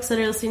for folks that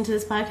are listening to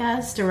this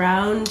podcast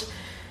around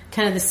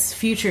kind of this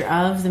future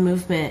of the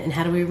movement and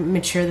how do we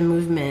mature the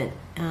movement,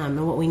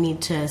 and what we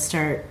need to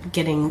start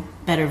getting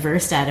better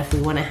versed at if we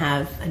want to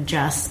have a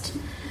just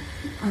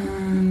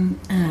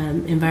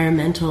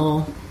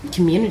environmental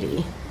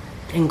community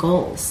and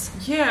goals?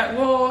 Yeah,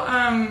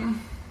 well,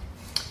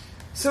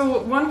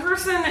 so one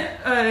person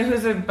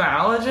who's a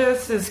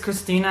biologist is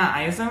Christina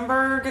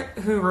Eisenberg,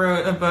 who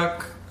wrote a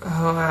book,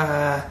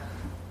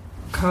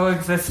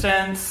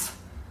 Coexistence,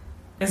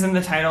 is in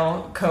the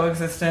title,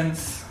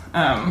 Coexistence.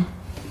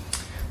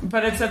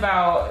 But it's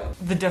about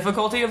the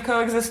difficulty of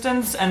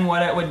coexistence and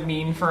what it would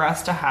mean for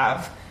us to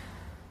have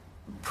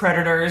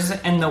predators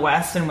in the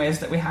West in ways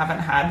that we haven't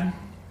had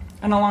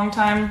in a long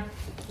time.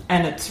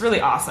 And it's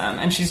really awesome.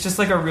 And she's just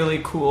like a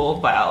really cool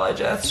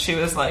biologist. She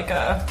was like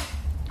a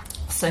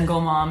single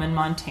mom in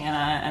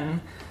Montana and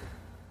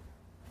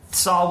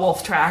saw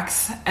wolf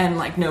tracks, and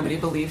like nobody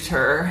believed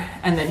her,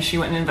 and then she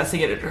went and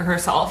investigated it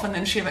herself, and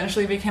then she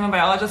eventually became a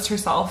biologist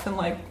herself and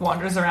like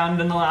wanders around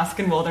in the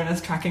Alaskan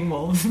wilderness tracking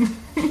wolves. Is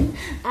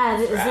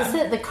this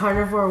it, the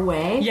carnivore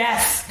way?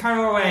 Yes,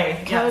 carnivore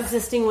way.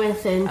 Coexisting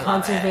with and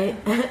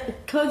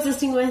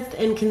coexisting with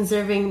and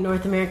conserving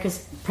North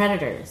America's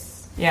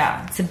predators.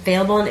 Yeah, it's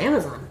available on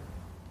Amazon.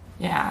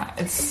 Yeah,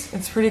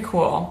 it's pretty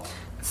cool.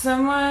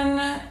 Someone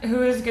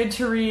who is good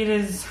to read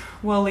is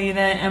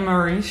Walida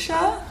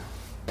Amarisha.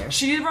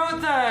 She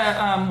wrote the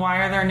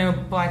Why Are There No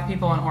Black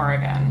People in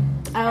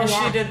Oregon?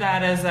 She did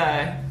that as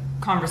a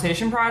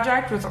conversation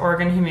project with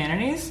Oregon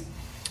Humanities.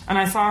 And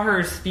I saw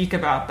her speak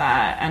about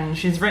that, and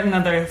she's written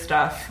other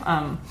stuff.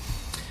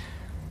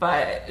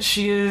 But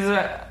she is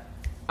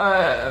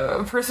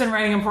a person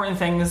writing important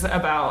things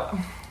about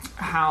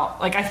how,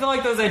 like, I feel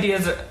like those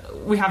ideas,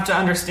 we have to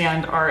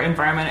understand our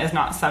environment is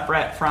not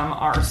separate from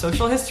our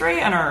social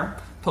history and our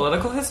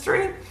political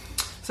history.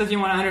 So if you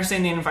want to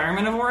understand the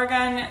environment of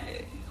Oregon,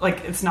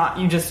 like, it's not,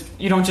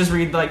 you don't just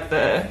read like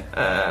the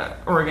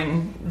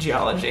Oregon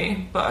geology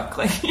book.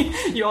 Like,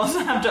 you also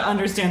have to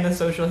understand the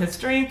social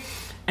history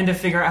and to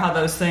figure out how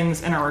those things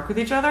interwork with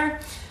each other.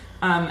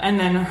 And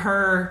then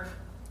her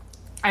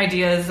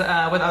ideas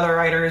with other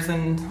writers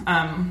and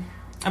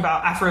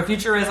about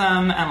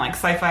Afrofuturism and like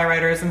sci-fi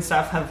writers and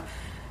stuff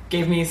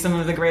gave me some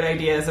of the great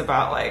ideas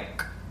about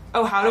like,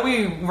 how do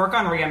we work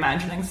on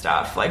reimagining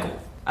stuff? Like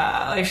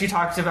she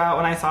talked about,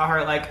 when I saw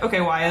her, like, okay,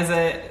 why is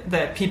it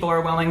that people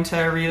are willing to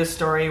read a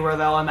story where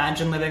they'll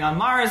imagine living on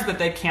Mars, but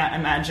they can't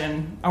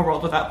imagine a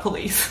world without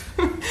police?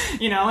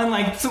 You know, and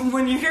like, so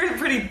when you hear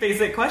pretty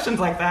basic questions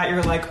like that,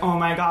 you're like, oh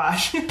my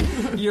gosh,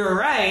 you're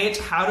right.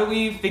 How do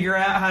we figure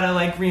out how to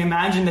like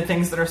reimagine the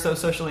things that are so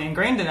socially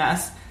ingrained in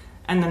us?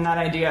 And then that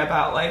idea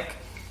about like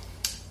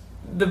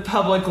the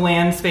public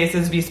land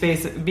spaces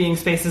being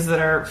spaces that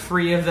are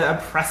free of the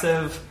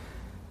oppressive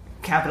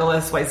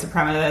capitalist, white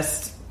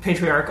supremacist,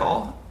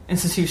 patriarchal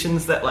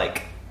institutions that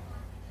like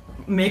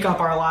make up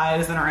our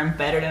lives and are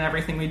embedded in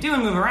everything we do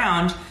and move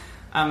around.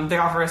 They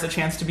offer us a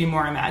chance to be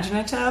more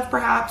imaginative,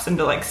 perhaps, and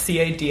to like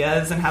see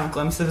ideas and have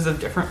glimpses of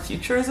different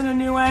futures in a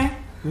new way.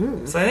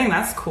 So I think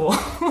that's cool.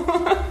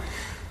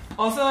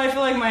 Also, I feel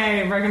like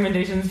my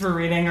recommendations for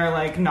reading are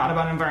like not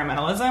about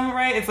environmentalism,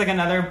 right? It's like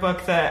another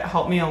book that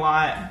helped me a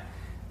lot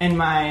in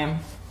my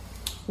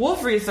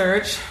wolf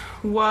research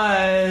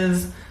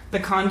was The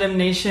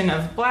Condemnation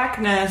of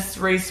Blackness,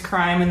 Race,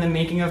 Crime, and the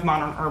Making of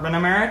Modern Urban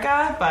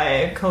America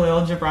by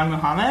Khalil Gibran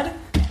Muhammad.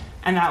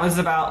 And that was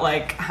about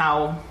like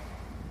how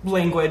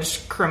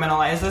language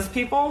criminalizes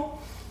people.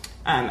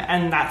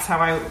 And that's how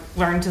I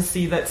learned to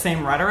see that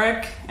same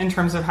rhetoric in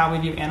terms of how we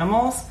view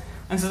animals.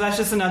 And so that's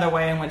just another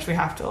way in which we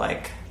have to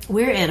like...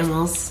 We're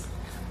animals.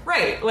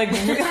 Right. Like,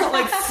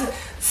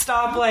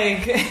 stop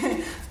like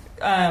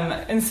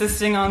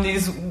insisting on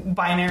these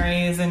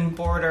binaries and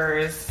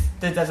borders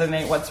that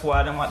designate what's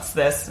what and what's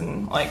this,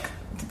 and like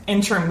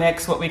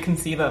intermix what we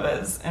conceive of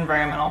as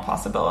environmental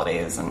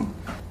possibilities. And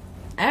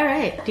all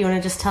right, do you want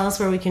to just tell us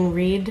where we can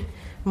read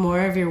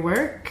more of your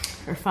work?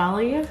 or follow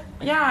you?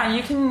 Yeah,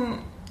 you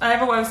can. I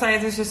have a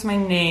website. It's just my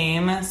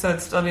name. So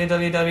it's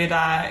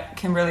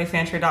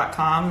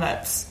www.kimberlyfanshier.com.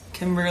 That's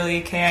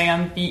Kimberly,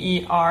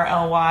 Kimberly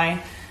Fanshier.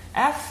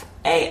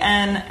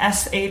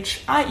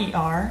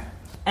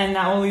 And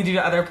that will lead you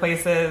to other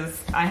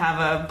places. I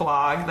have a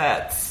blog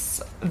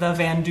that's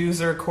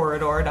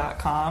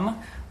thevandusercorridor.com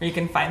where you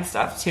can find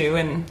stuff too,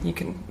 and you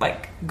can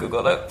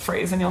Google the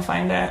phrase and you'll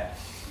find it.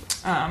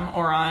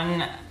 Or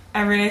on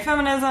everyday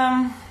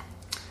feminism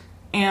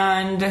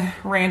and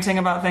ranting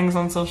about things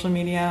on social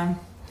media.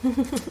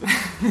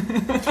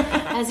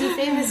 As you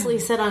famously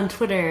said on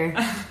Twitter,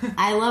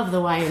 I love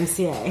the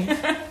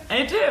YMCA.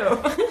 I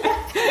do.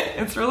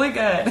 It's really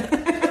good.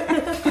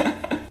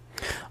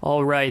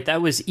 All right,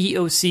 that was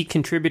EOC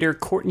contributor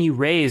Courtney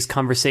Ray's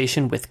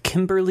conversation with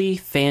Kimberly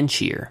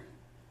Fanshier.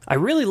 I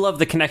really love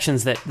the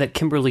connections that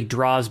Kimberly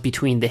draws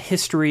between the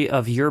history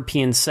of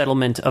European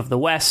settlement of the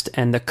West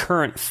and the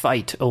current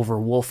fight over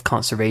wolf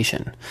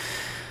conservation.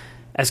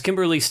 As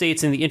Kimberly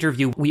states in the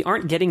interview, we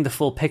aren't getting the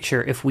full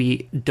picture if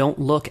we don't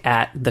look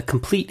at the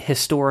complete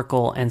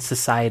historical and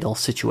societal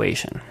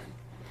situation.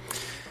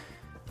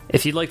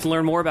 If you'd like to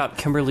learn more about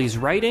Kimberly's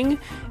writing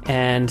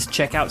and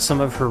check out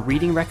some of her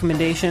reading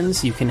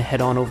recommendations, you can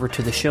head on over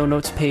to the show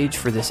notes page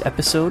for this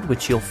episode,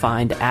 which you'll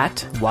find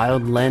at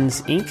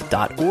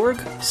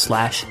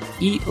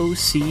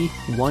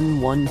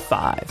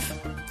wildlensinc.org/EOC115.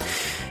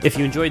 If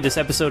you enjoyed this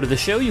episode of the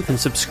show, you can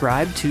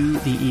subscribe to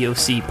the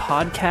EOC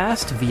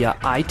podcast via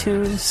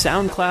iTunes,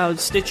 SoundCloud,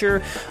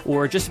 Stitcher,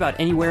 or just about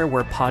anywhere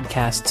where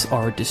podcasts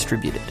are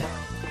distributed.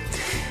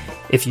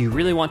 If you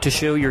really want to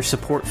show your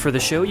support for the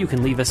show, you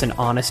can leave us an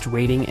honest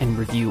rating and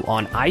review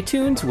on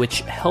iTunes,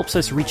 which helps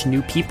us reach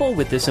new people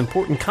with this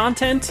important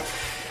content.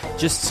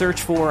 Just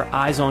search for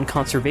Eyes on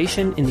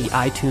Conservation in the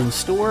iTunes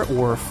store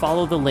or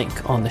follow the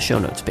link on the show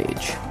notes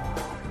page.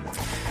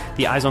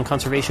 The Eyes on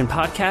Conservation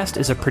podcast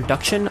is a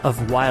production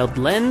of Wild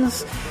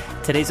Lens.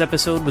 Today's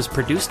episode was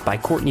produced by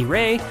Courtney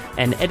Ray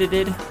and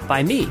edited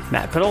by me,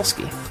 Matt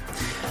Podolsky.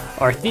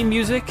 Our theme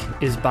music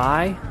is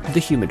by The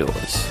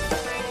Humidors.